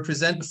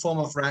represent a form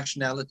of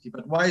rationality,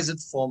 but why is it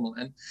formal?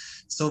 And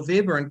so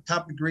Weber and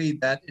Kapp agree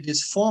that it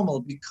is formal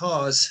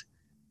because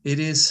it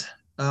is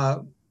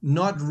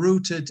not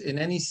rooted in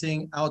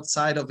anything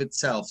outside of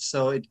itself.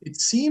 So it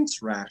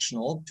seems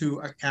rational to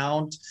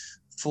account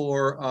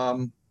for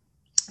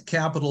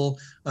capital,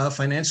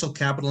 financial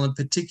capital in a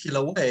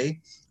particular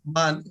way.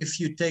 But if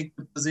you take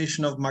the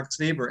position of Max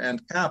Weber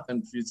and Kapp,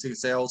 and you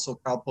say also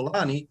Karl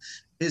Polanyi,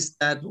 is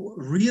that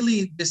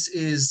really this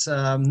is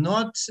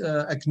not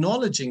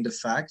acknowledging the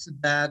fact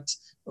that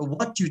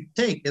what you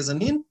take as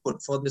an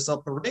input for this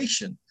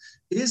operation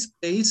is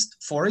based,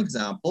 for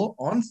example,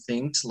 on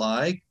things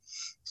like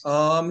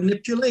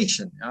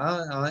manipulation.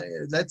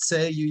 Let's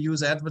say you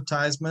use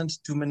advertisement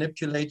to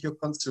manipulate your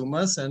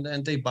consumers,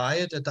 and they buy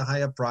it at a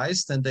higher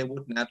price than they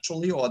would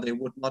naturally, or they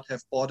would not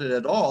have bought it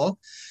at all.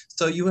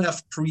 So you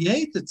have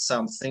created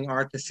something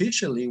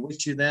artificially,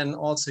 which you then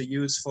also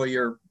use for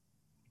your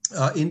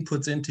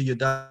inputs into your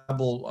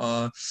double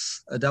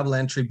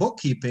entry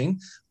bookkeeping,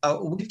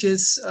 which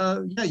is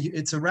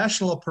it's a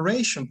rational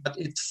operation, but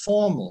it's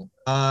formal.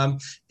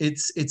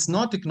 It's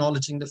not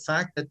acknowledging the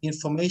fact that the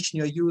information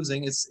you're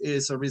using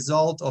is a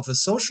result of a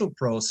social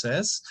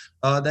process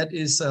that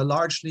is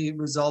largely a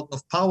result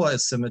of power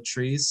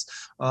asymmetries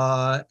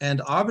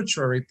and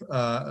arbitrary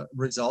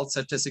results,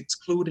 such as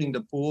excluding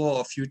the poor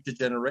or future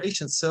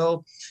generations.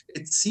 So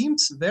it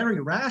seems very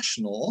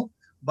rational.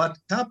 But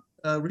Kapp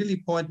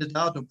really pointed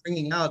out, or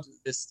bringing out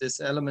this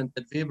element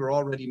that Weber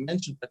already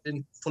mentioned but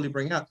didn't fully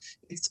bring out.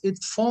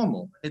 It's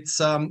formal.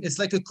 It's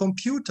like a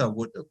computer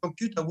would. A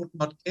computer would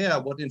not care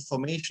what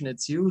information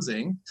it's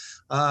using,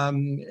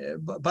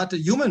 but a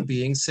human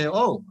being say,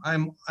 "Oh,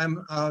 I'm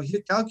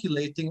here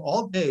calculating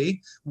all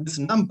day with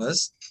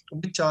numbers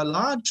which are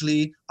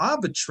largely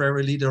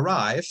arbitrarily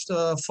derived.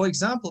 For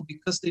example,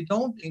 because they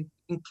don't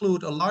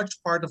include a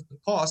large part of the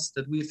cost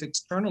that we've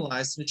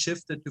externalized and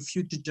shifted to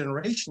future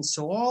generations.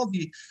 So all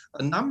the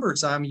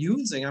numbers I'm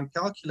using, I'm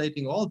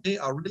calculating all day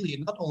are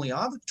really not only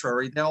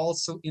arbitrary, they're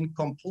also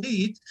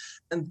incomplete.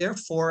 And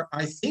therefore,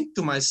 I think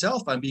to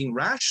myself, I'm being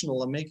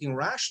rational and making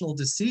rational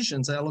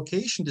decisions,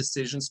 allocation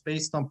decisions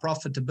based on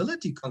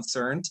profitability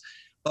concerns.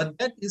 But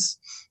that is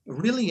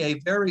really a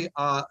very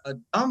a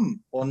dumb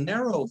or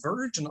narrow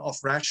version of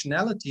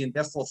rationality, and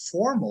therefore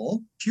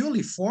formal,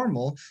 purely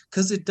formal,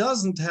 because it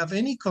doesn't have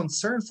any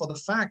concern for the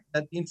fact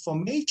that the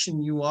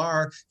information you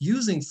are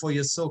using for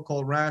your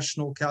so-called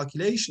rational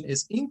calculation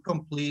is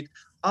incomplete,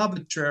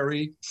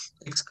 arbitrary,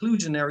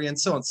 exclusionary, and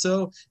so on.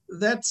 So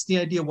that's the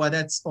idea why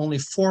that's only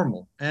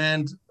formal.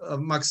 And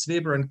Max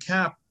Weber and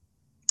Kapp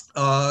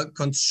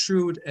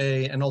construed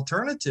an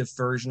alternative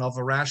version of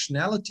a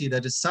rationality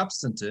that is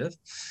substantive,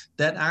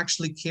 that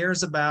actually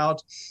cares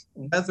about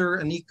whether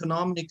an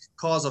economic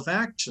cause of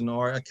action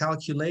or a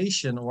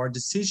calculation or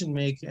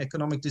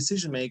economic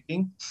decision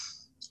making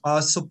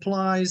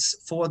supplies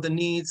for the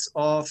needs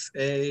of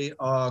a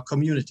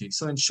community.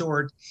 So in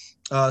short,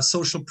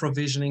 social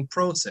provisioning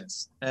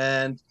process.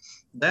 And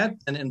that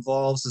then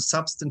involves a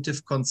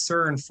substantive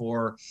concern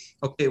for,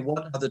 okay,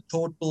 what are the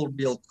total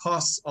real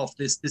costs of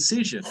this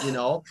decision? You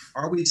know,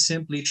 are we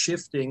simply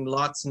shifting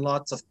lots and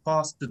lots of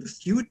costs to the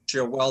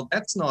future? Well,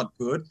 that's not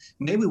good.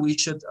 Maybe we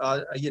should,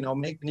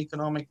 make an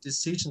economic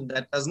decision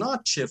that does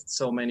not shift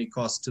so many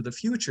costs to the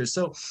future.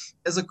 So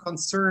there's a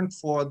concern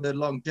for the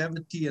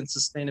longevity and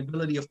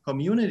sustainability of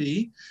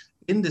community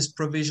in this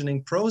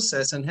provisioning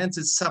process, and hence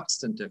it's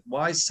substantive.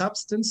 Why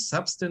substance?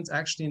 Substance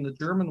actually in the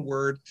German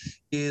word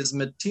is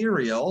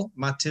material,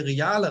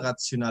 materiale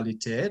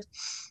Rationalität.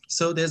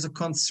 So there's a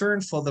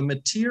concern for the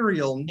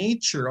material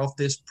nature of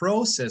this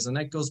process, and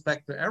that goes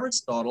back to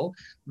Aristotle,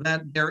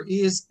 that there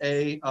is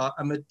a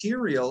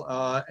material,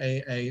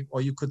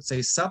 or you could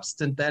say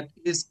substance that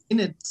is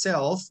in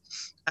itself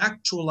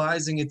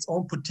actualizing its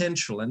own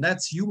potential, and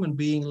that's human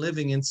being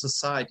living in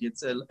society.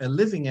 It's a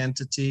living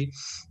entity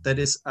that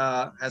is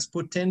has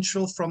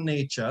potential from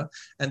nature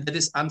and that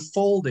is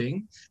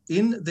unfolding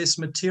in this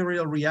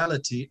material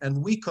reality,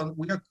 and we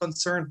are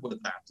concerned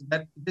with that.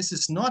 That this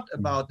is not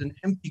about an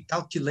empty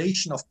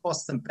calculation of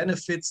costs and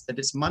benefits, that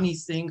is money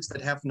things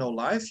that have no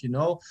life. You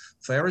know,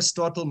 for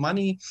Aristotle,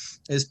 money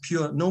is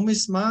pure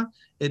nomisma.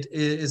 It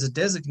is a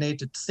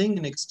designated thing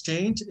in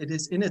exchange. It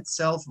is in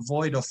itself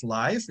void of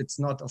life. It's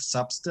not of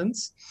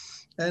substance.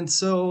 And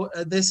so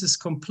this is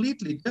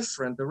completely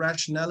different, the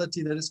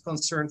rationality that is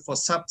concerned for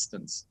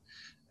substance.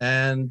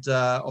 And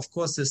of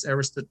course, this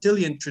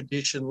Aristotelian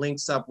tradition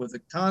links up with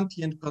the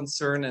Kantian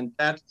concern, and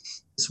that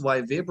is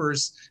why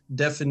Weber's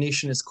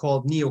definition is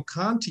called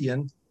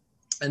neo-Kantian,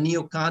 a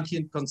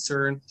neo-Kantian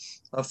concern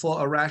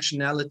for a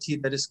rationality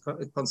that is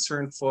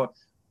concerned for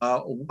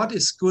what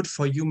is good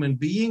for human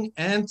being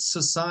and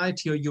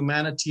society or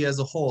humanity as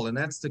a whole. And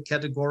that's the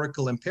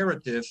categorical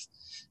imperative.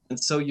 And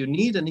so you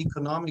need an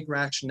economic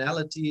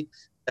rationality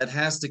that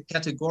has the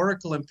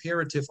categorical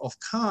imperative of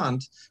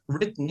Kant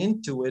written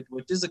into it,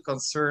 which is a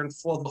concern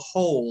for the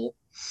whole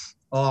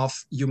of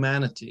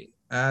humanity.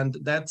 And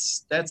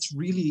that's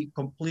really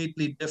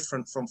completely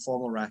different from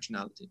formal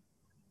rationality.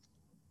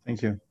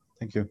 Thank you.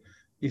 Thank you.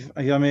 If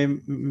I may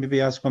maybe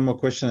ask one more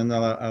question, and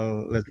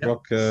I'll let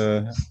Rock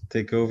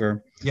take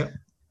over. Yeah.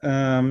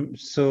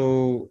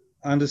 So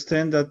I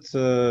understand that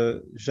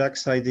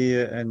Jacques'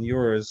 idea and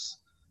yours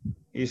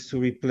is to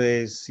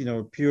replace,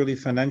 purely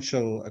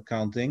financial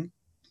accounting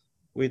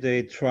with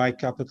a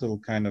tri-capital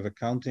kind of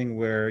accounting,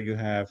 where you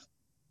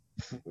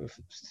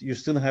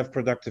still have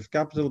productive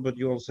capital, but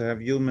you also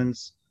have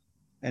humans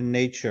and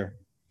nature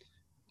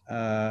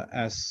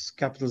as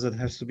capitals that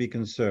has to be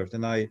conserved.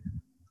 And I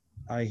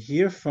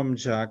hear from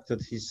Jacques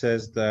that he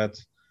says that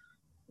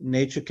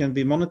nature can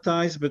be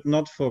monetized, but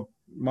not for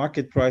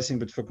market pricing,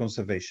 but for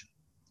conservation.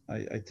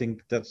 I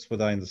think that's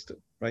what I understood,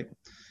 right?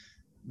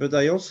 But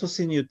I also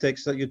see in your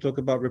text that you talk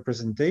about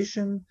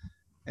representation,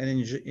 and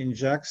in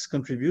Jacques'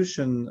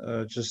 contribution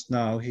just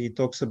now, he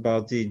talks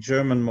about the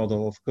German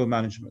model of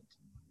co-management.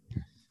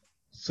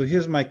 So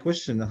here's my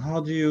question: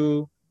 how do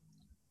you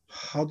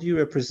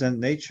represent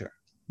nature?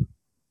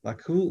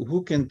 Like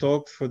who can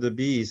talk for the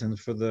bees and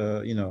for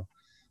the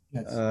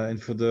Yes. And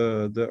for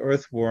the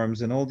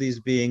earthworms and all these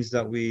beings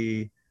that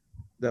we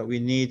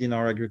need in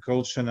our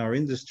agriculture and our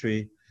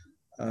industry?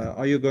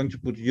 Are you going to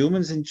put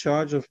humans in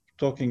charge of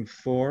talking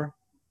for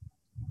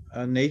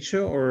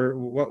nature, or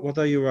what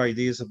are your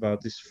ideas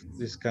about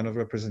this kind of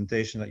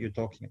representation that you're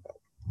talking about?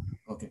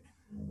 Okay,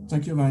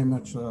 thank you very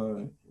much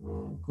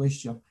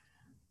question.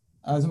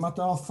 As a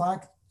matter of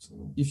fact,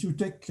 if you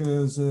take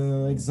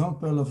the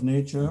example of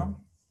nature,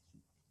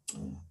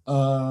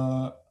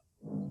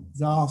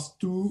 there are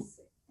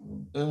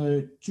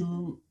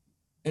two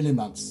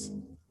elements.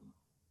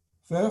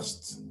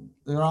 First,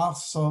 there are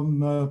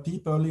some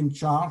people in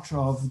charge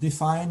of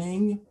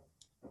defining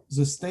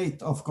the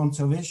state of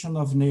conservation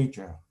of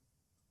nature.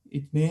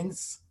 It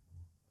means,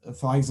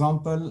 for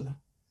example,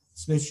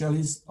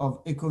 specialists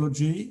of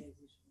ecology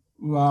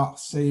who are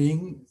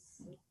saying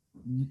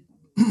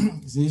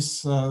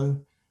this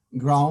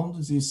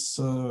ground, this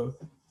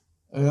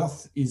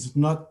earth is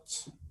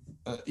not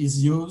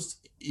is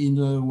used in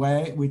a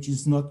way which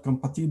is not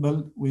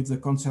compatible with the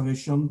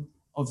conservation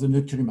of the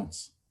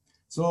nutriments.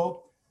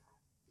 So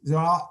there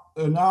are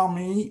an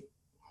army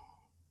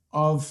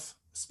of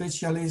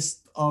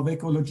specialists of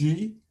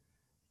ecology,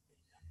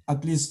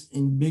 at least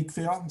in big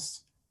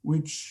firms,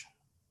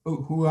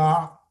 who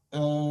have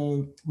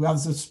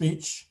the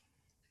speech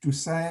to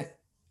say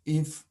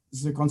if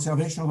the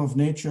conservation of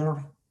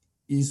nature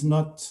is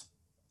not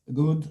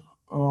good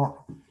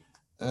or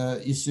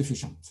is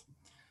sufficient.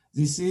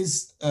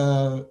 These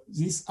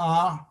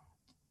are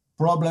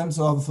problems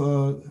of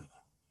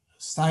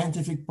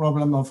scientific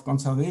problem of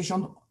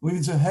conservation,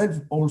 with the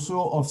help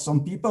also of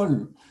some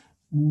people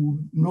who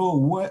know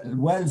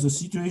well the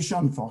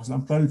situation, for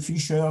example,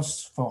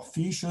 fishers for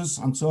fishes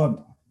and so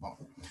on.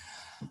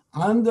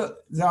 And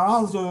there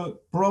are the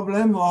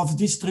problem of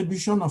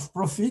distribution of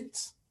profit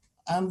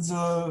and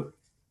the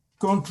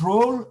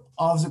control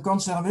of the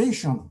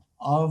conservation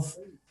of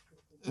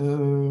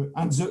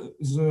and the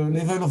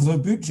level of the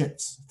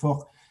budgets.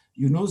 For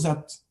you know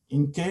that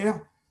in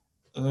care,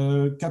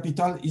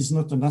 capital is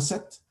not an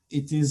asset,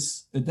 it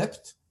is a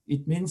debt.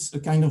 It means a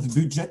kind of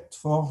budget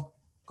for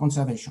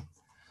conservation.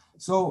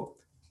 So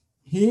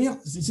here,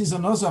 this is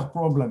another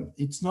problem.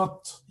 It's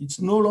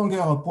no longer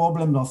a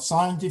problem of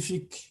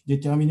scientific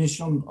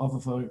determination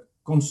of a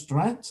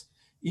constraint.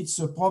 It's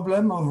a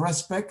problem of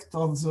respect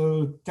of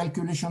the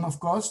calculation of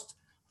cost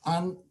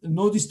and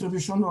no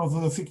distribution of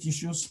a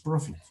fictitious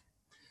profit.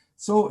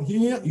 So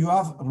here you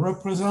have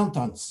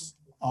representatives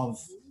of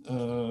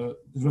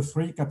the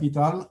free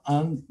capital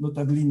and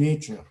notably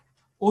nature,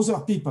 other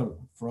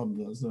people from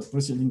the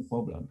preceding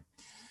problem.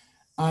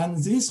 And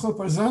these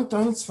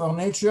representatives for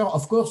nature,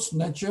 of course,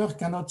 nature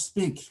cannot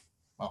speak.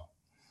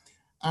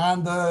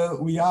 And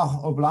we are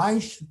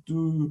obliged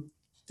to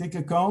take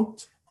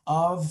account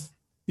of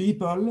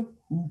people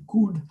who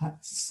could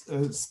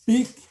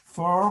speak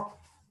for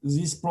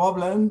this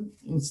problem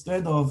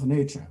instead of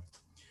nature.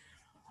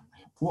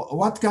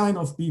 What kind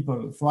of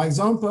people? For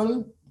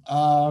example,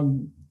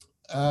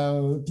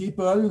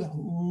 people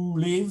who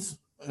live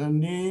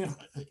near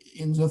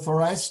in the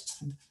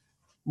forest,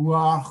 who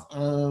are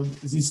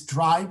these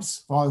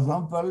tribes, for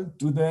example,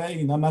 today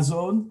in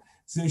Amazon,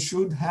 they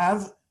should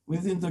have,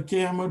 within the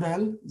care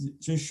model,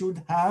 they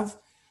should have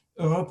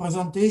a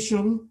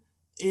representation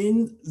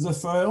in the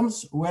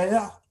firms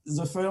where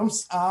the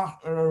firms are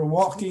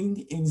working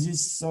in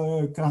these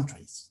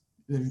countries.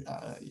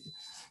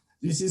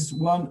 This is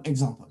one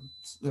example,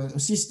 a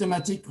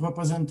systematic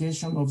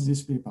representation of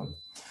these people.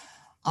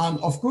 And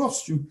of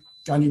course, you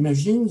can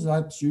imagine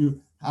that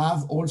you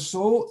have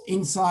also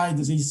inside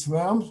these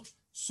firms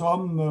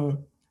some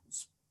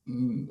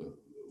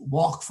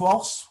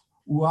workforce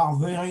who are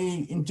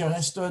very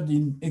interested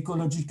in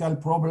ecological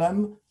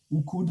problem,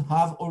 who could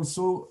have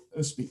also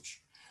a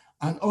speech.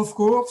 And of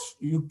course,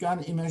 you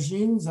can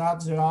imagine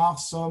that there are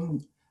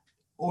some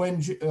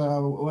ONG,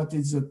 what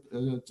is it,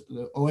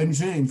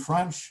 ONG in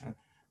French,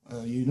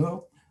 you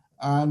know,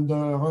 and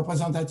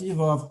representative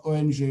of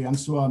ONG and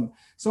so on.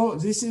 So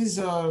this is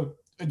a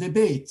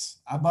debate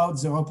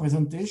about the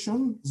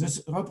representation.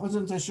 This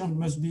representation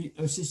must be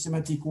a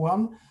systematic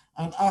one,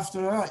 and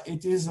after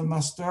it is a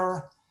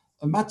matter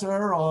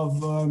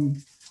of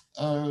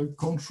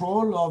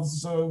control of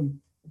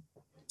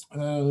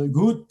the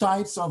good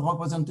types of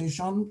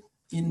representation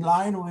in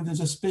line with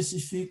the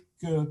specific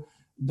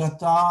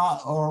data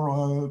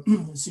or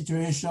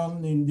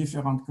situation in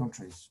different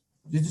countries.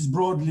 This is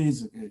broadly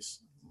the case.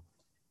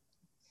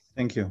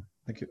 Thank you.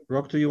 Thank you.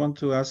 Roch, do you want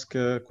to ask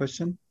a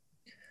question?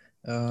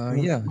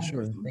 Yeah,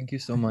 sure. Thank you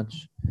so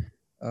much.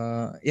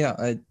 Yeah,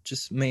 I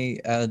just may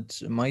add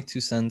my 2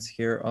 cents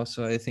here.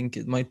 Also, I think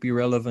it might be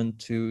relevant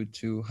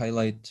to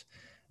highlight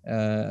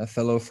a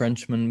fellow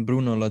Frenchman,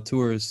 Bruno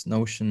Latour's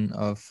notion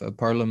of a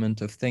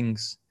parliament of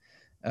things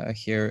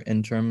here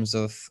in terms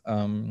of,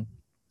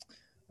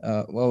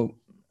 well,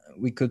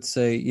 we could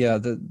say, yeah,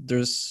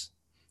 there's,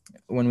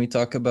 when we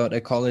talk about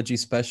ecology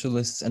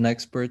specialists and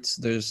experts,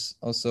 there's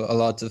also a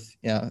lot of,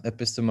 yeah,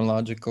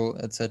 epistemological,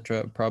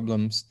 etc.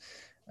 problems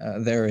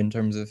there in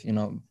terms of, you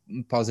know,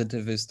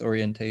 positivist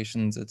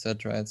orientations,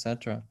 etc.,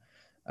 etc.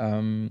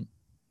 And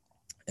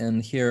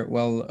here,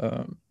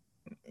 well,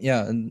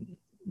 yeah, and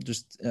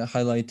just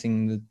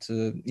highlighting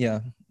that, yeah,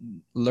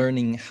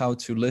 learning how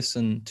to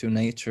listen to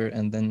nature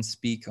and then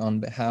speak on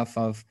behalf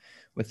of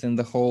within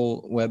the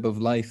whole web of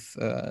life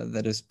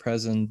that is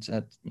present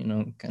at, you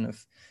know, kind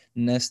of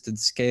nested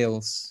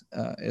scales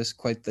is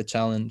quite the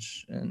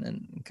challenge,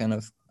 and kind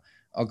of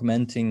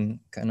augmenting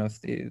kind of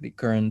the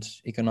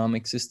current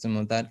economic system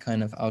of that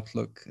kind of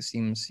outlook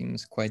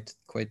seems quite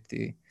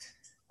the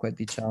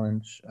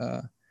challenge,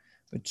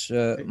 which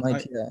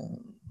might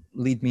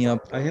lead me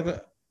up. I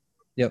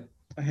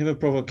have a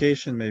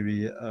provocation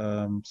maybe.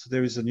 So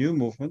there is a new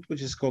movement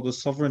which is called the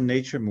sovereign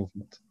nature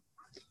movement,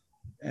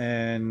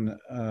 and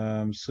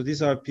so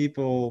these are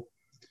people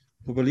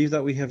who believe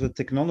that we have the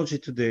technology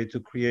today to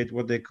create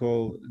what they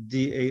call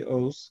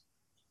DAOs,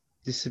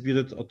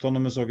 distributed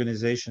autonomous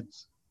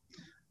organizations.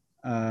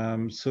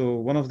 So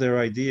one of their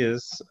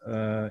ideas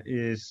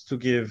is to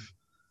give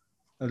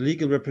a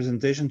legal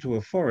representation to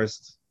a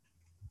forest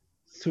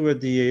through a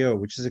DAO,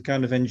 which is a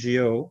kind of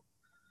NGO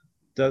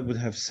that would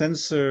have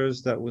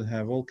sensors, that would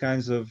have all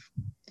kinds of,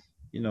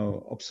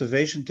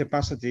 observation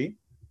capacity,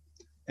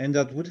 and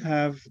that would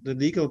have the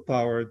legal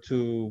power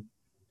to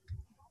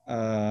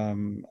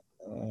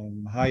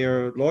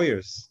hire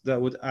lawyers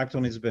that would act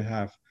on its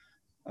behalf.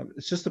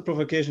 It's just a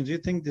provocation. Do you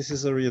think this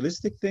is a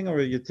realistic thing, or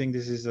you think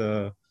this is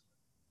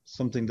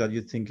something that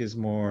you think is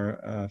more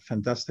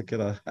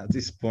fantastical at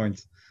this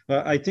point?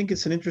 I think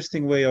it's an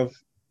interesting way of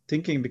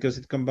thinking because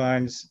it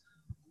combines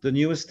the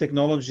newest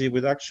technology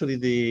with actually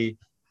the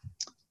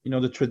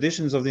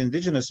traditions of the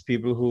indigenous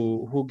people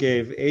who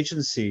gave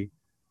agency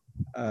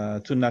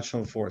to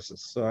natural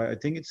forces. So I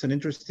think it's an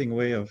interesting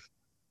way of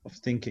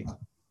thinking.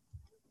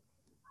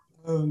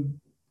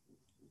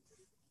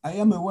 I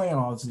am aware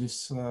of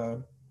this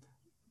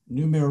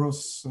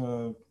numerous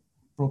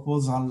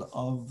proposal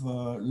of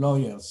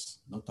lawyers,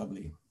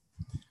 notably.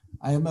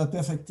 I am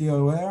perfectly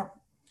aware,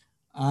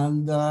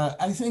 and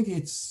I think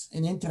it's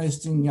an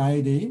interesting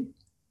idea,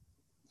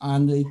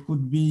 and it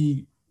could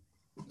be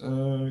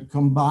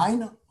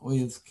combined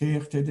with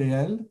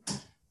CAIR-TDL,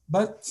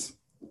 but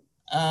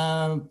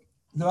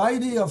the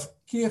idea of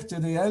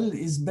CAIR-TDL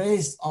is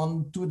based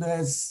on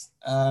today's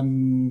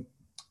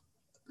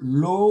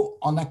law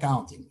on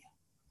accounting.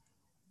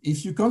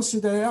 If you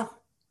consider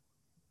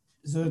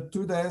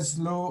today's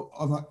law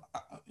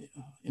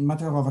in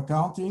matter of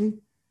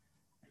accounting,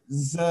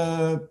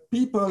 the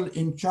people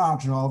in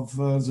charge of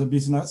the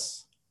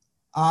business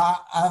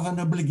have an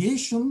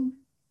obligation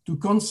to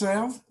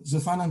conserve the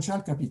financial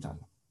capital.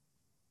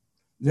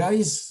 There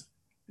is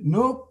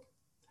no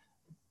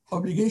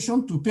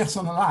obligation to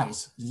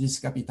personalize this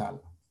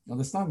capital. You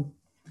understand?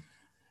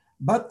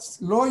 But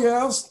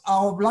lawyers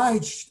are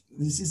obliged,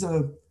 this is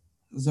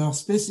their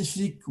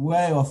specific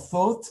way of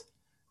thought.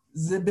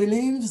 They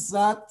believe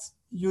that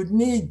you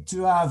need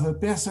to have a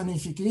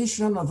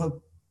personification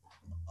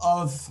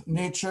of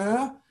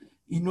nature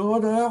in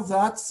order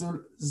that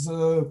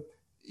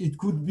it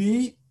could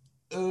be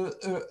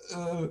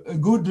a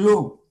good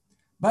law.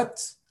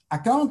 But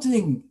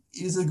accounting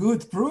is a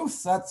good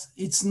proof that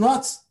it's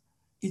not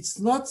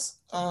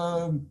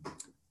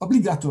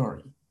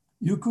obligatory.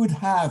 You could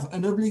have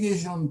an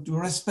obligation to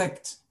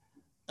respect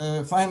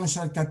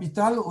financial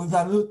capital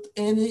without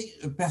any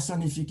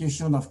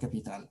personification of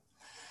capital.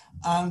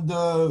 And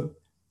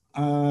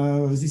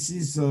this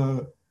is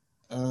the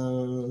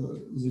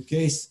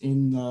case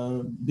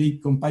in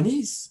big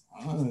companies.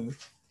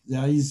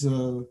 There is,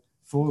 so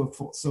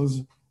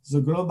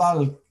the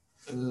global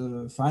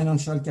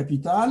financial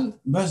capital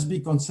must be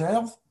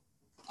conserved,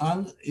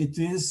 and it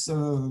is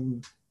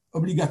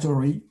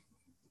obligatory.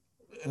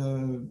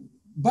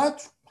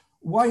 But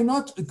why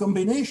not a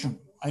combination?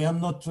 I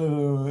am not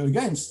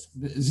against.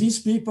 These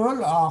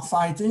people are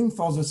fighting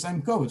for the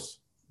same cause.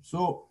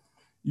 So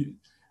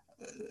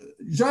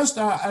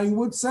I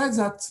would say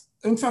that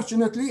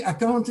unfortunately,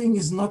 accounting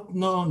is not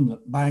known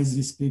by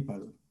these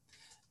people,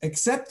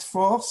 except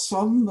for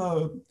some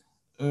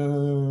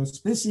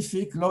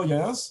specific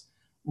lawyers.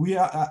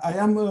 I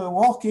am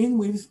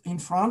working in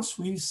France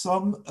with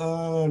some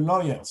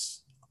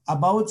lawyers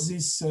about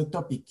this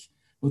topic,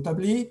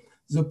 notably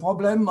the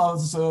problem of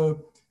the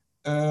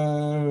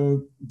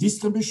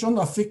distribution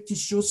of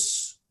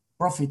fictitious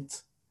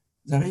profit.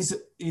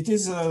 It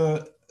is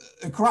a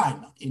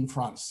crime in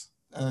France.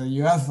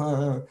 You have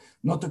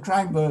not a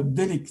crime, but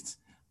delict,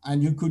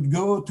 and you could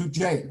go to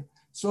jail.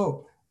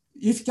 So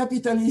if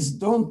capitalists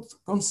don't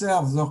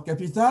conserve their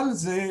capital,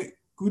 they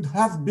could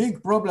have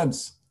big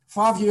problems.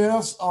 5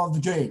 years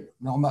of jail,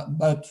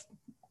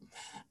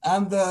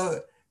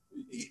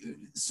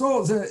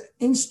 so the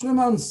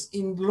instruments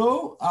in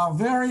law are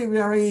very,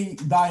 very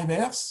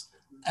diverse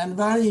and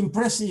very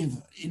impressive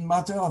in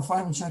matter of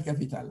financial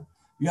capital.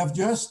 You have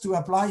just to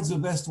apply the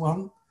best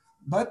one,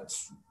 but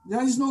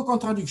there is no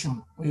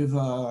contradiction with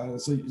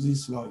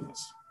these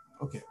lawyers.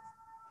 Okay.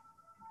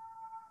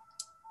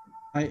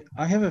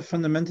 I have a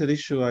fundamental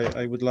issue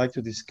I would like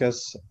to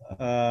discuss.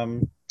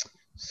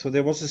 So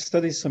there was a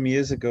study some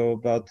years ago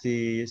about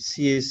the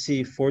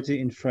CAC 40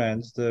 in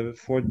France, the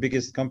 4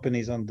 biggest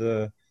companies on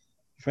the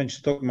French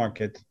stock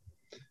market.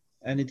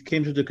 And it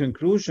came to the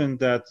conclusion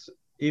that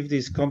if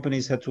these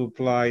companies had to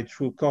apply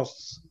true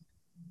costs,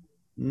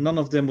 none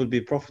of them would be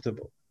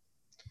profitable.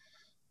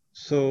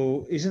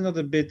 So isn't that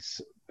a bit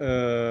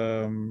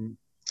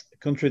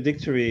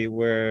contradictory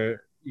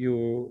where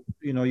you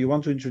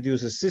want to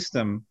introduce a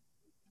system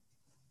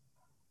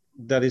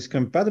that is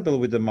compatible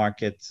with the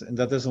market and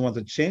that doesn't want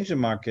to change the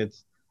market,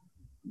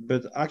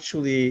 but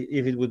actually,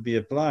 if it would be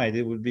applied,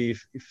 it would be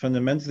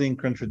fundamentally in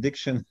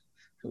contradiction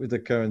with the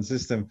current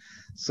system.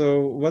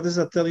 So what does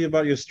that tell you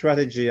about your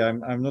strategy?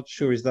 I'm not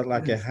sure. Is that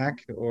like a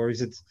hack, or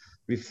is it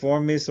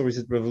reformist, or is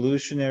it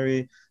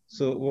revolutionary?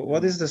 So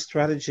what is the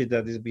strategy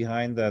that is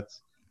behind that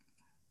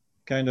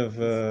kind of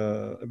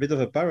a bit of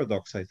a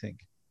paradox, I think?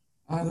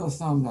 I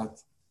understand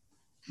that.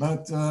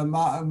 But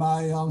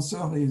my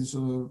answer is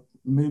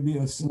maybe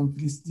a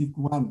simplistic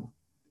one.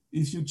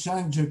 If you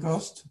change the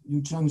cost,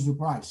 you change the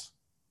price.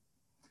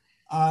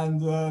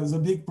 And the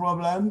big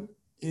problem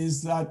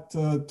is that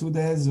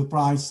today the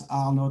price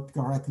are not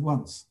correct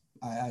ones.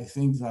 I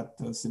think that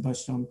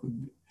Sebastian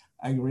could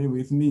agree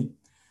with me.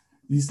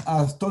 These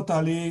are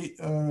totally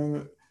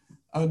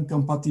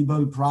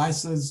incompatible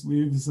prices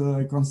with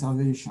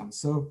conservation.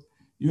 So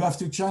you have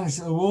to change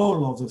the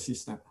whole of the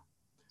system.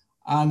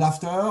 And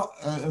after,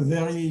 a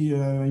very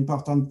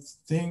important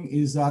thing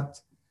is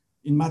that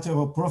in matter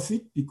of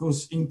profit,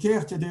 because in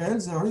care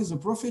TDL, there is a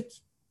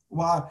profit.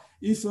 Well,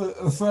 if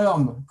a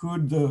firm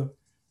could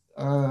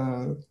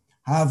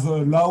have a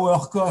lower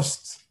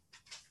cost,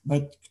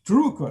 but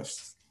true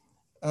cost,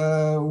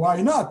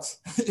 why not?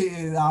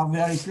 They are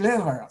very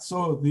clever,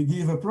 so they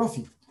give a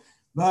profit.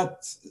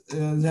 But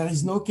there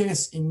is no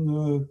case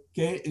in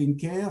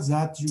care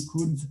that you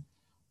could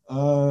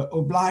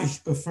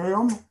oblige a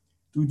firm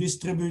to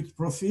distribute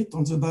profit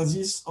on the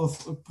basis of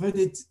a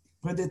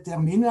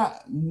predetermined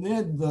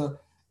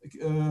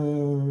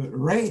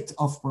rate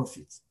of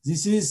profit.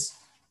 This is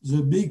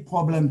the big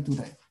problem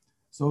today.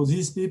 So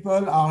these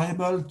people are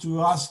able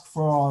to ask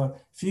for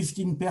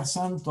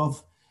 15%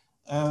 of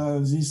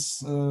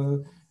this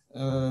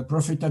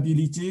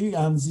profitability,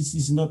 and this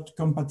is not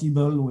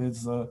compatible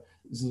with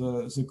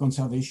the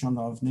conservation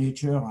of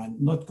nature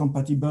and not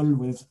compatible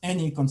with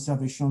any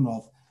conservation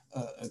of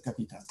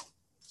capital.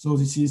 So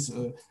this is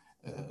a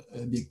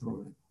big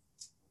problem.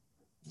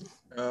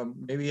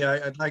 Maybe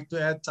I'd like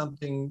to add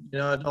something. You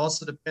know, it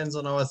also depends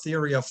on our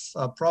theory of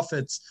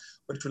profits,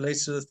 which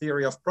relates to the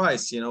theory of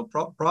price. You know,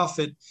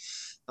 profit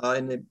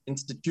in the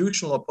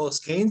institutional or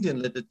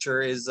post-Keynesian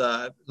literature is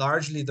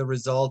largely the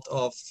result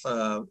of,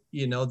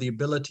 you know, the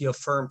ability of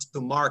firms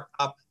to mark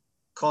up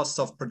costs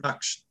of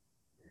production.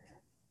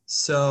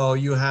 So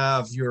you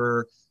have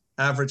your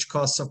average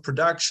cost of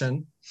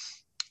production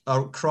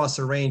across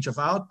a range of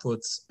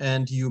outputs,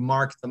 and you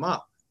mark them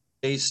up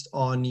based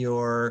on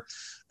your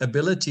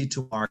ability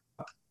to mark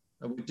up,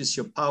 which is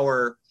your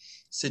power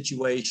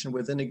situation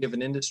within a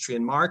given industry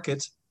and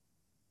market,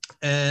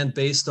 and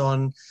based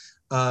on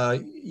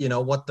you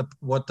know, what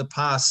the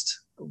past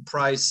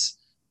price,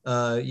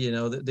 you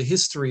know, the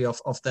history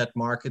of that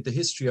market, the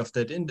history of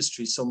that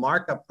industry. So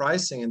markup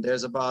pricing, and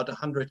there's about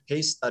 100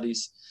 case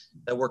studies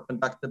that were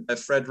conducted by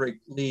Frederick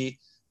Lee,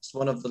 who's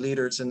one of the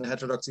leaders in the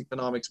heterodox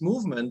economics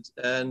movement,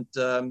 and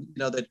you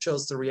know, that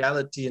shows the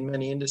reality in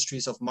many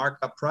industries of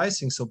markup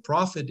pricing. So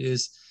profit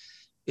is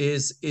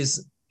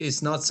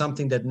not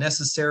something that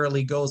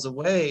necessarily goes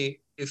away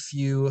if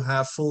you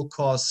have full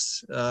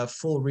cost,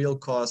 full real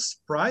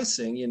cost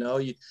pricing. You know,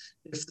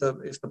 if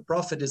the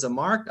profit is a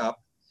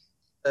markup,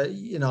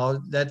 you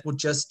know, that would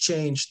just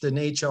change the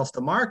nature of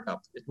the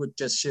markup. It would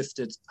just shift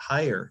it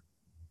higher.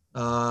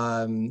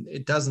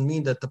 It doesn't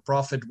mean that the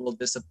profit will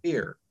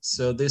disappear.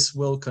 So this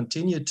will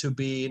continue to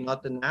be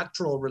not a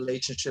natural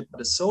relationship,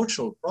 but a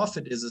social.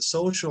 Profit is a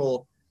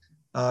social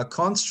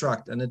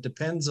construct, and it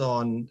depends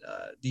on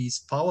these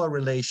power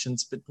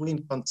relations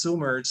between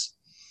consumers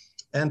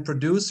and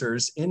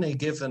producers in a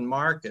given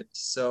market.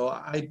 So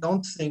I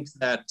don't think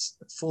that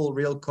full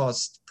real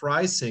cost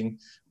pricing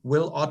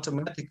will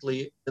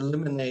automatically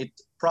eliminate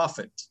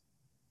profit.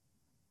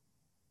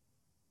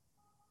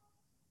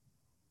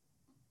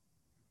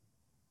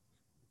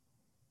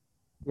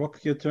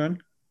 Rock, your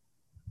turn.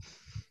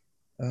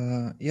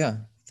 Yeah,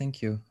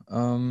 thank you.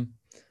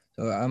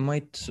 So I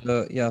might,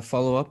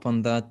 follow up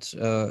on that.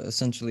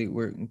 Essentially,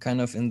 we're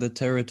kind of in the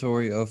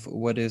territory of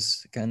what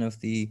is kind of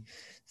the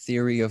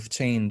theory of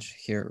change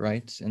here,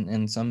 right?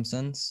 In some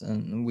sense,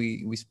 and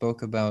we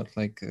spoke about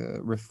like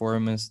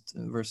reformist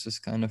versus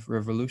kind of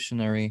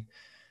revolutionary,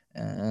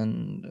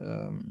 and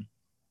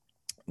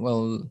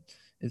well,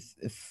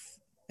 if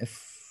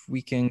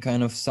we can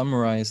kind of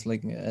summarize,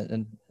 like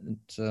at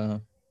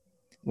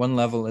one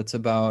level, it's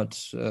about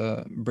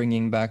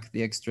bringing back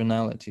the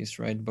externalities,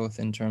 right? Both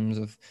in terms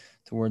of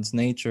towards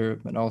nature,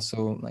 but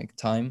also like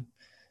time.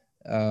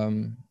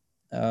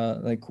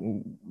 Like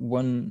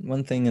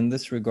one thing in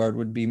this regard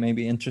would be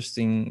maybe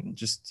interesting,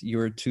 just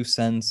your 2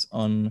 cents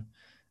on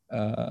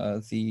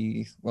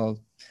the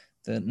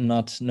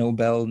not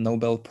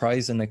Nobel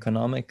Prize in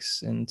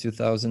economics in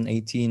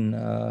 2018,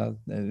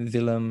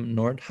 Willem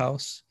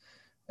Nordhaus,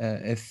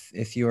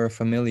 if you are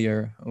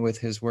familiar with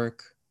his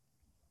work.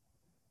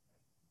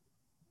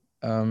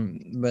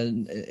 But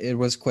it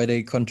was quite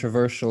a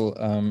controversial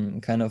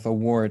kind of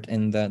award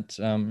in that,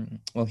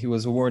 he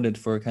was awarded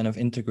for kind of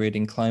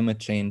integrating climate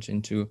change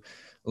into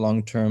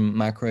long-term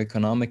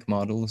macroeconomic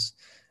models.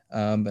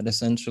 But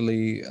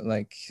essentially,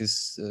 like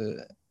his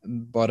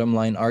bottom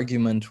line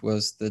argument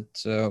was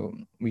that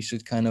we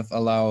should kind of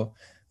allow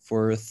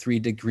for a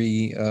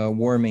 3-degree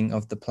warming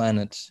of the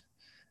planet.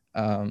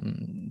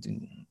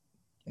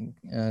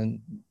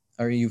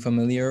 Are you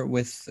familiar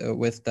with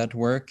that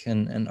work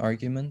and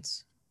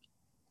arguments?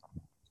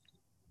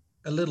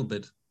 A little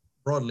bit,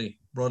 broadly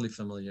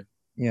familiar.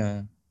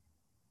 Yeah.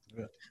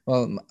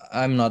 Well,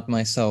 I'm not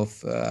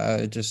myself.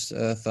 I just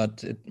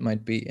thought it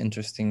might be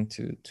interesting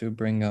to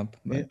bring up.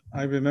 But... Yeah,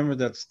 I remember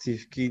that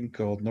Steve Keen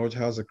called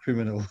Nordhaus a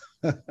criminal.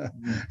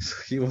 So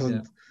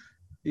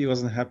he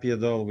wasn't happy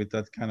at all with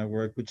that kind of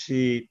work, which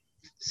he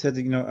said,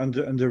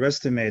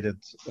 underestimated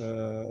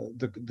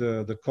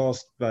the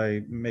cost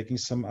by making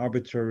some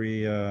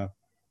arbitrary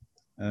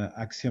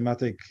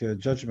axiomatic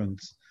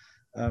judgments.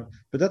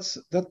 But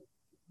that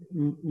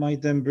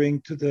might then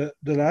bring to the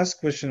last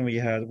question we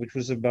had, which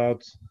was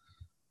about,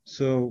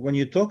 so when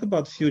you talk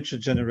about future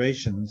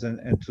generations and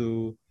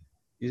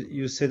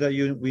you say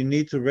that we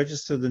need to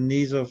register the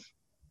needs of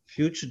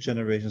future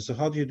generations. So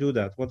how do you do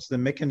that? What's the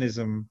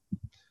mechanism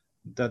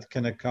that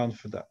can account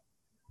for that?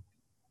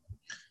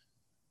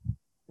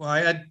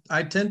 Well,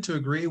 I tend to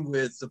agree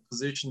with the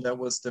position that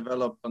was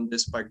developed on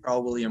this by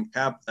Carl William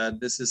Kapp, that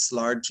this is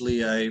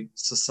largely a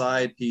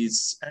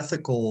society's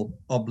ethical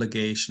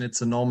obligation.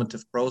 It's a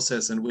normative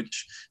process in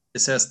which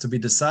this has to be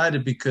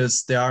decided,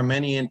 because there are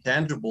many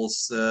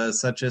intangibles,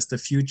 such as the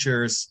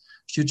future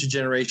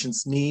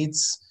generations'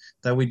 needs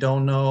that we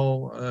don't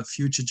know,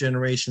 future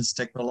generations'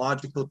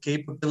 technological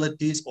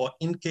capabilities or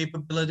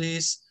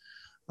incapabilities.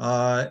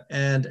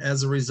 And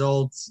as a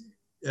result,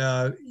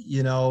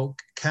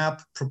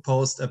 Kapp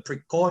proposed a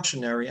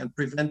precautionary and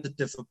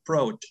preventative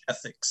approach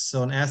ethics.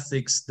 So an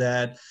ethics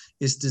that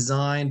is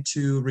designed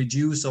to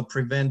reduce or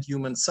prevent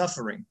human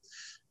suffering.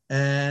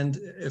 And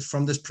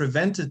from this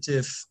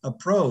preventative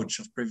approach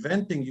of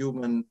preventing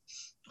human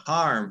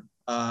harm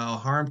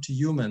to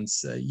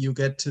humans, you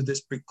get to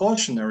this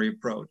precautionary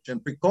approach.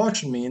 And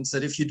precaution means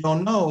that if you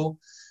don't know,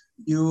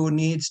 you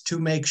need to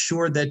make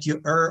sure that you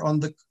err on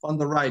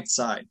the right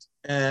side.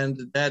 And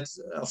that,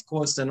 of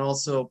course, then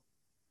also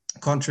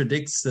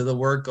contradicts the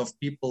work of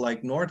people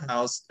like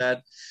Nordhaus,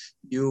 that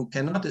you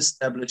cannot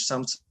establish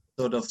some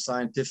sort of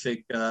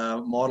scientific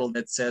model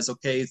that says,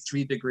 okay,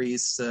 3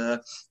 degrees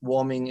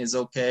warming is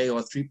okay,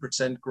 or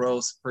 3%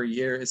 growth per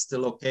year is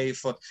still okay.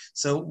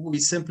 So we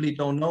simply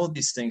don't know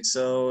these things.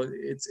 So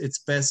it's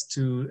best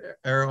to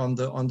err on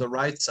the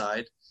right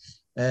side.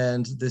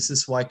 And this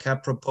is why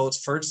Kapp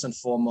proposed first and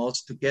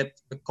foremost to get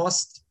the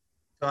cost,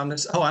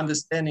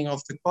 understanding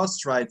of the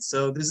cost right.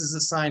 So this is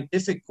a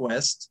scientific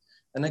quest,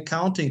 an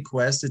accounting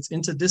quest. It's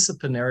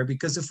interdisciplinary,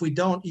 because if we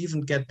don't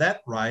even get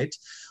that right,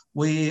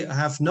 we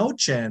have no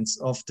chance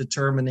of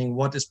determining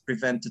what is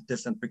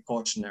preventative and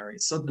precautionary.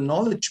 So the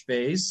knowledge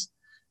base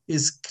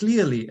is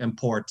clearly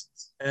important.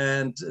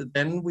 And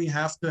then we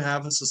have to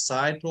have a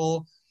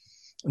societal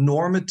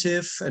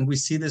normative, and we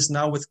see this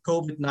now with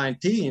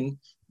COVID-19,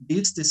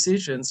 these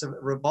decisions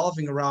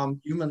revolving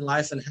around human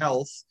life and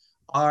health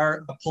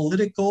are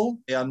political,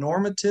 they are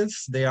normative,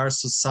 they are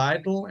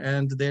societal,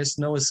 and there's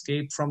no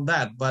escape from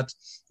that. But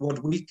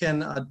what we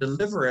can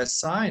deliver as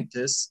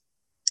scientists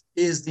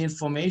is the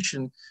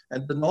information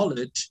and the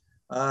knowledge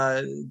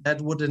that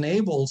would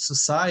enable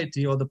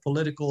society or the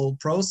political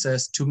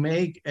process to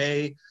make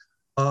a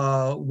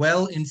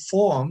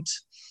well-informed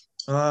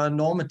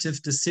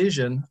normative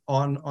decision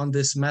on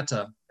this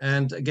matter.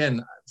 And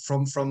again,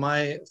 from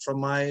my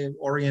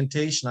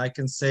orientation, I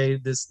can say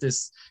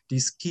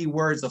these key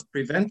words of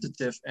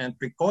preventative and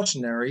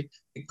precautionary,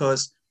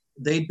 because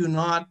they do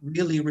not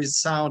really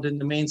resound in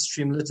the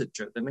mainstream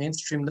literature. The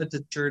mainstream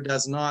literature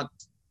does not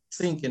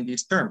think in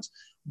these terms.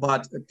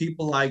 But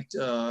people like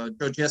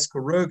Nicholas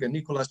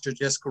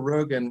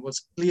Georgescu-Roegen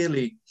was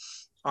clearly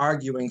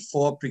arguing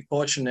for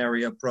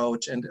precautionary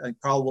approach, and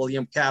Carl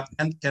William Kapp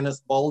and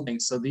Kenneth Boulding.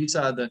 So these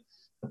are the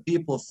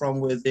people from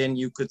within,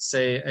 you could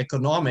say,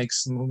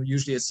 economics,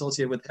 usually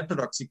associated with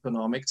heterodox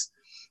economics,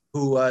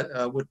 who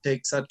would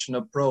take such an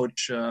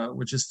approach,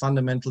 which is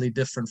fundamentally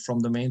different from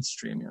the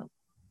mainstream. Yeah.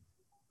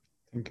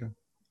 Thank you.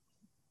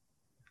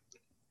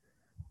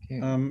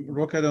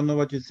 Rock, I don't know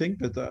what you think,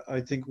 but I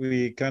think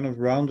we kind of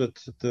rounded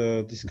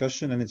the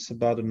discussion, and it's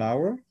about an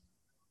hour.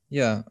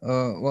 Yeah,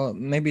 well,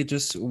 maybe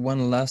just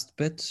one last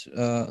bit.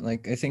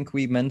 Like I think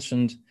we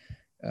mentioned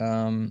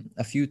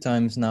a few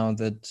times now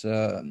that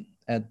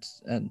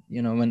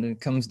when it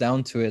comes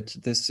down to it,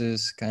 this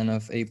is kind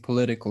of a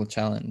political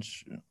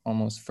challenge,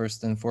 almost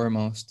first and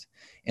foremost,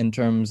 in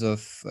terms of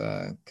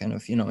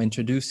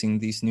introducing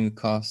these new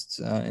costs,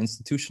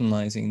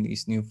 institutionalizing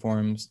these new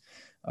forms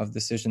of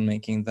decision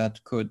making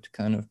that could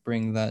kind of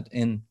bring that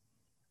in.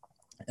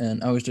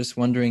 And I was just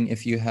wondering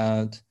if you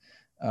had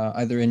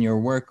either in your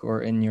work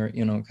or in your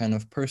kind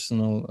of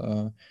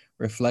personal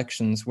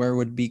reflections, where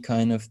would be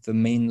kind of the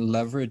main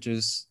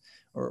leverages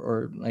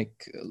or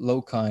like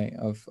loci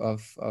of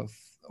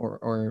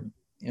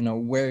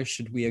where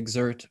should we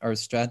exert our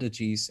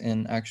strategies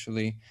in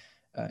actually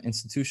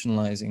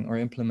institutionalizing or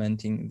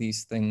implementing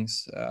these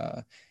things?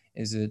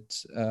 Is it,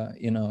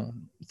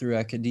 through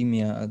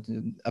academia,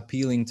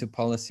 appealing to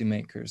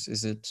policymakers?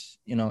 Is it,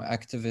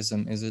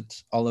 activism? Is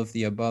it all of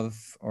the above,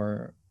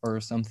 or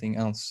something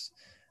else?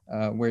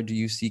 Where do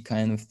you see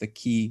kind of the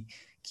key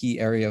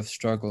area of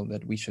struggle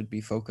that we should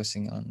be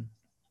focusing on?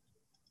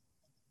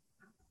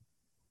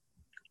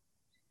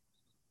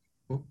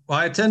 Well,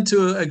 I tend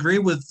to agree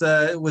with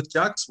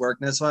Jacques' work.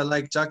 And that's why I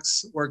like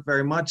Jacques' work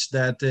very much,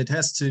 that it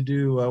has to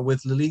do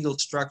with the legal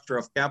structure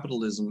of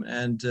capitalism.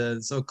 And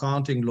so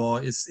accounting law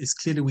is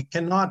clearly, we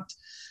cannot,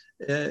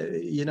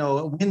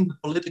 win the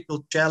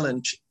political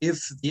challenge if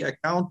the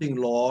accounting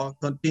law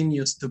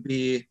continues to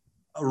be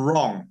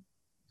wrong.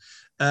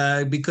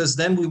 Because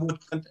then we would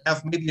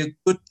have maybe a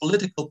good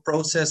political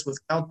process with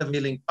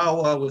countervailing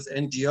power, with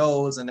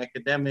NGOs and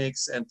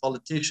academics and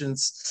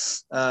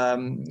politicians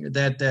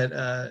that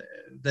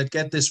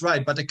get this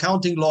right. But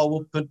accounting law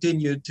will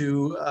continue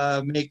to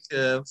make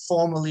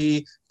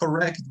formally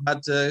correct,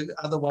 but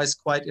otherwise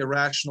quite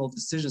irrational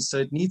decisions. So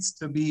it needs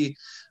to be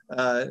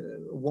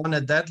one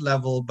at that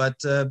level. But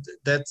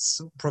that's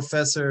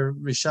Professor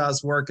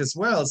Richard's work as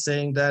well,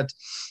 saying that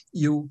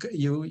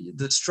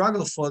the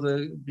struggle for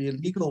the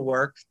legal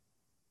work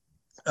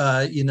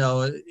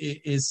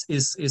is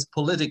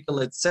political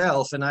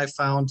itself. And I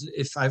found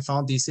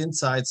these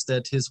insights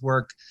that his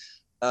work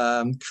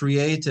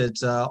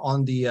created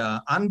on the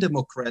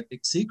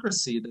undemocratic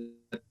secrecy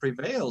that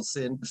prevails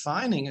in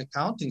defining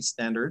accounting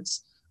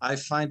standards, I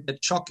find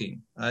that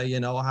shocking.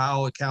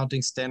 How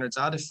accounting standards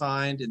are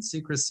defined in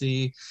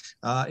secrecy,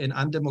 in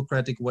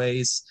undemocratic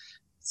ways.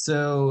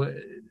 So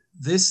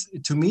this,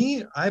 to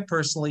me, I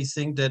personally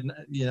think that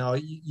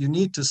you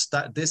need to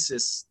start. This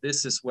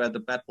is where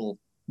the battle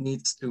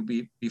needs to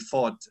be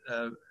fought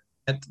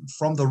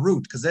from the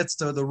root, because that's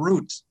the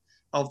root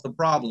of the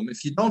problem.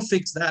 If you don't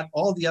fix that,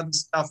 all the other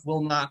stuff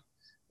will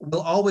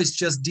always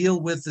just deal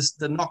with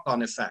the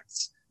knock-on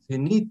effects. You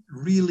need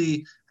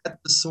really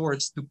at the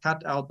source to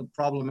cut out the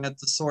problem at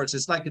the source.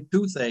 It's like a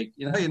toothache.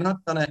 You're not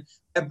gonna,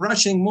 by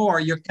brushing more,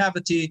 your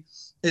cavity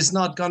is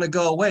not gonna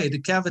go away. The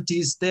cavity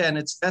is there and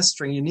it's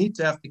festering. You need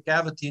to have the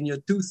cavity in your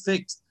tooth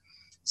fixed.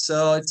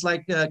 So it's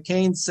like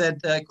Keynes said,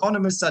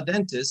 economists are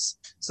dentists.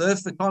 So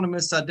if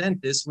economists are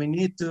dentists, we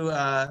need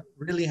to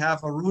really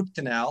have a root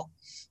canal.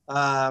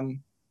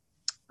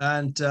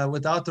 And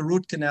without the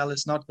root canal,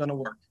 it's not going to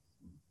work.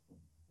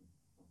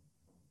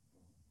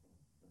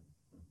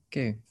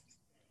 Okay.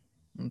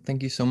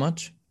 Thank you so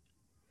much.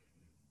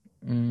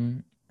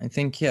 I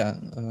think,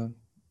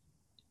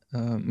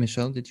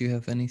 Michel, did you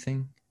have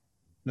anything?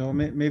 No,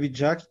 maybe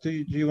Jacques, do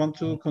you want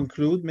to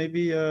conclude?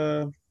 Maybe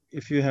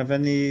if you have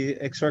any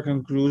extra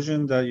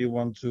conclusion that you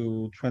want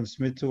to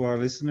transmit to our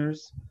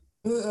listeners?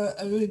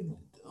 I would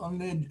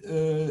only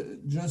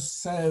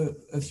just say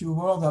a few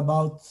words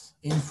about,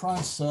 in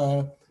France,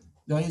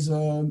 there is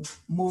a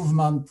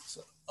movement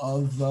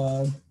of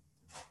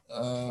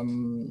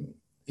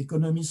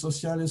économie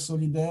sociale et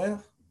solidaire,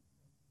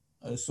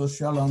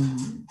 social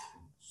and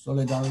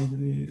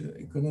solidarity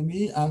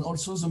economy, and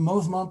also the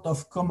movement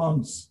of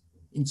commons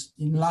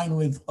in line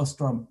with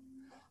Ostrom.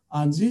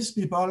 And these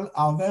people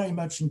are very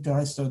much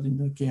interested in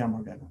the care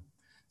model.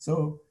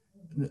 So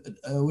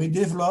we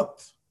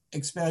developed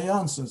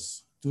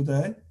experiences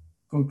today,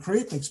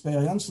 concrete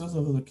experiences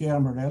of the care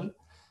model,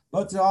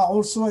 but there are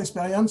also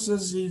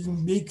experiences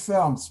in big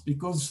firms,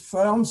 because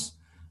firms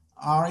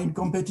are in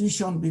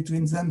competition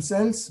between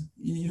themselves,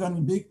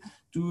 even big,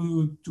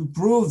 to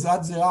prove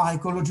that they are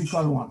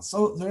ecological ones.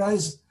 So there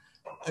is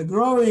a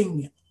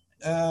growing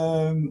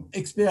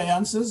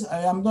experiences.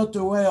 I am not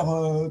aware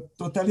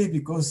totally,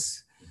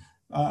 because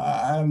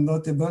I am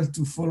not able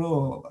to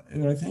follow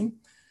everything.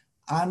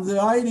 And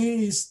the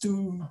idea is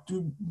to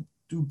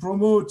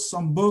promote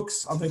some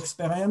books of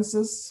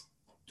experiences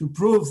to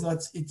prove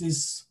that it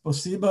is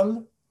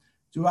possible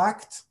to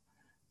act,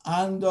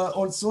 and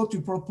also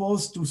to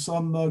propose to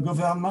some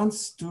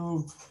governments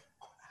to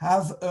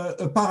have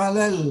a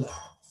parallel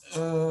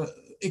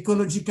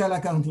ecological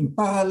accounting,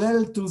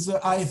 parallel to the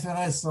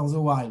IFRS of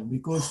the wild,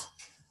 because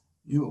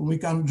we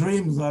can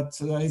dream that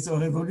there is a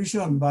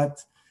revolution,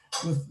 but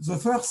the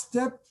first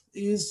step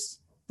is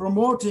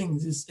promoting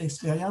these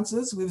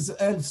experiences with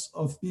the help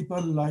of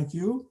people like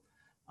you,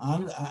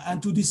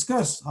 and to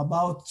discuss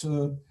about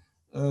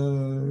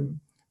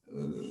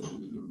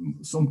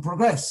some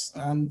progress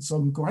and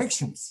some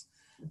corrections,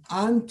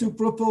 and to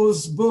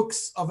propose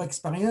books of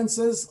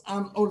experiences,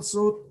 and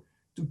also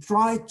to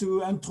try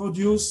to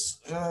introduce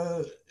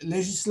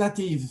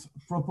legislative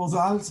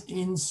proposals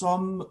in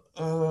some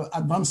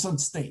advanced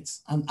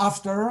states. And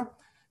after,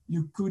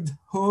 you could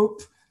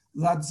hope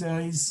that there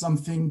is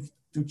something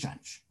to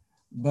change.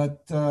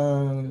 But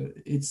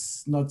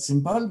it's not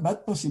simple,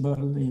 but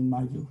possible in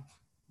my view.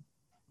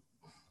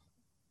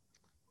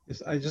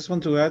 Yes, I just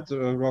want to add,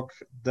 Roch,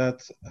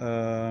 that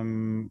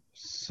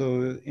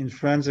so in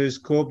France there is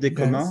Coop des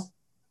Communs,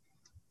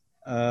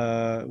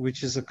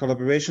 which is a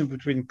collaboration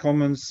between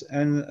Commons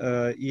and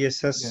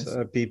ESS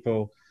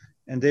people,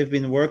 and they've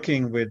been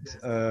working with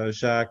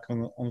Jacques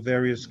on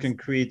various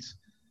concrete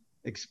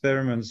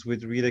experiments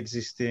with real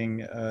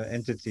existing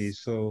entities.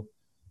 So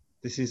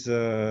this is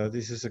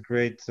a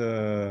great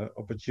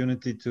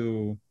opportunity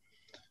to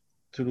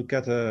look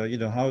at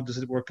how does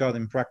it work out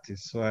in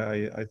practice. So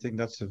I think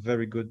that's a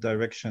very good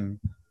direction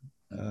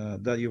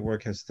that your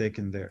work has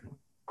taken there.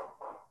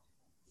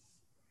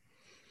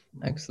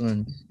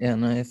 Excellent. Yeah,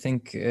 and I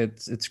think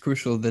it's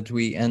crucial that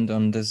we end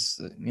on this,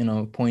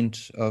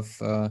 point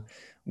of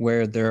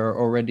where there are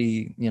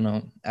already,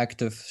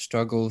 active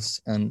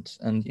struggles and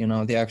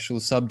the actual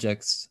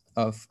subjects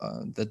of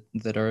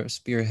that are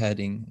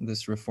spearheading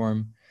this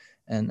reform,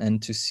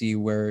 and to see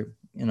where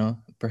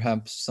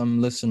perhaps some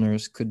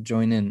listeners could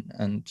join in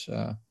and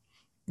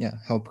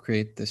help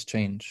create this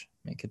change,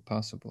 make it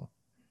possible.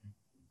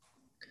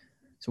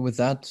 So with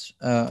that,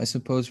 I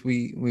suppose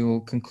we will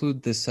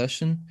conclude this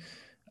session.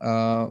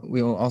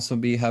 We will also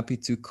be happy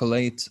to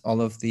collate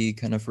all of the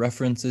kind of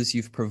references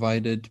you've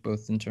provided,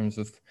 both in terms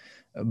of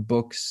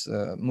books,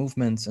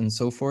 movements, and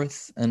so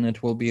forth, and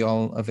it will be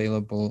all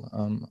available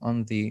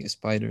on the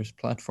Spiders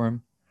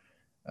platform.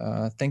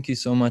 Thank you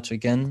so much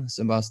again,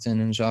 Sebastian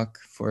and Jacques,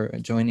 for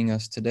joining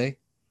us today.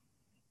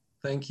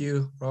 Thank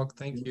you, Rock.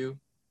 Thank you,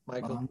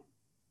 Michael.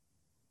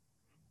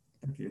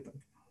 Thank you.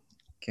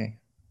 Okay.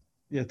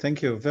 Yeah,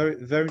 thank you. Very,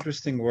 very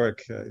interesting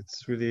work.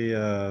 It's really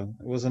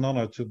it was an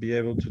honor to be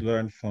able to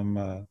learn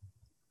from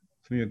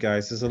you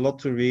guys. There's a lot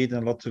to read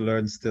and a lot to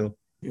learn still.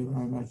 Thank you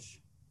very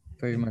much.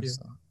 Very Thank much you.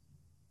 so.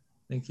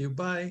 Thank you.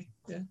 Bye.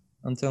 Yeah.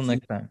 Until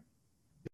next time.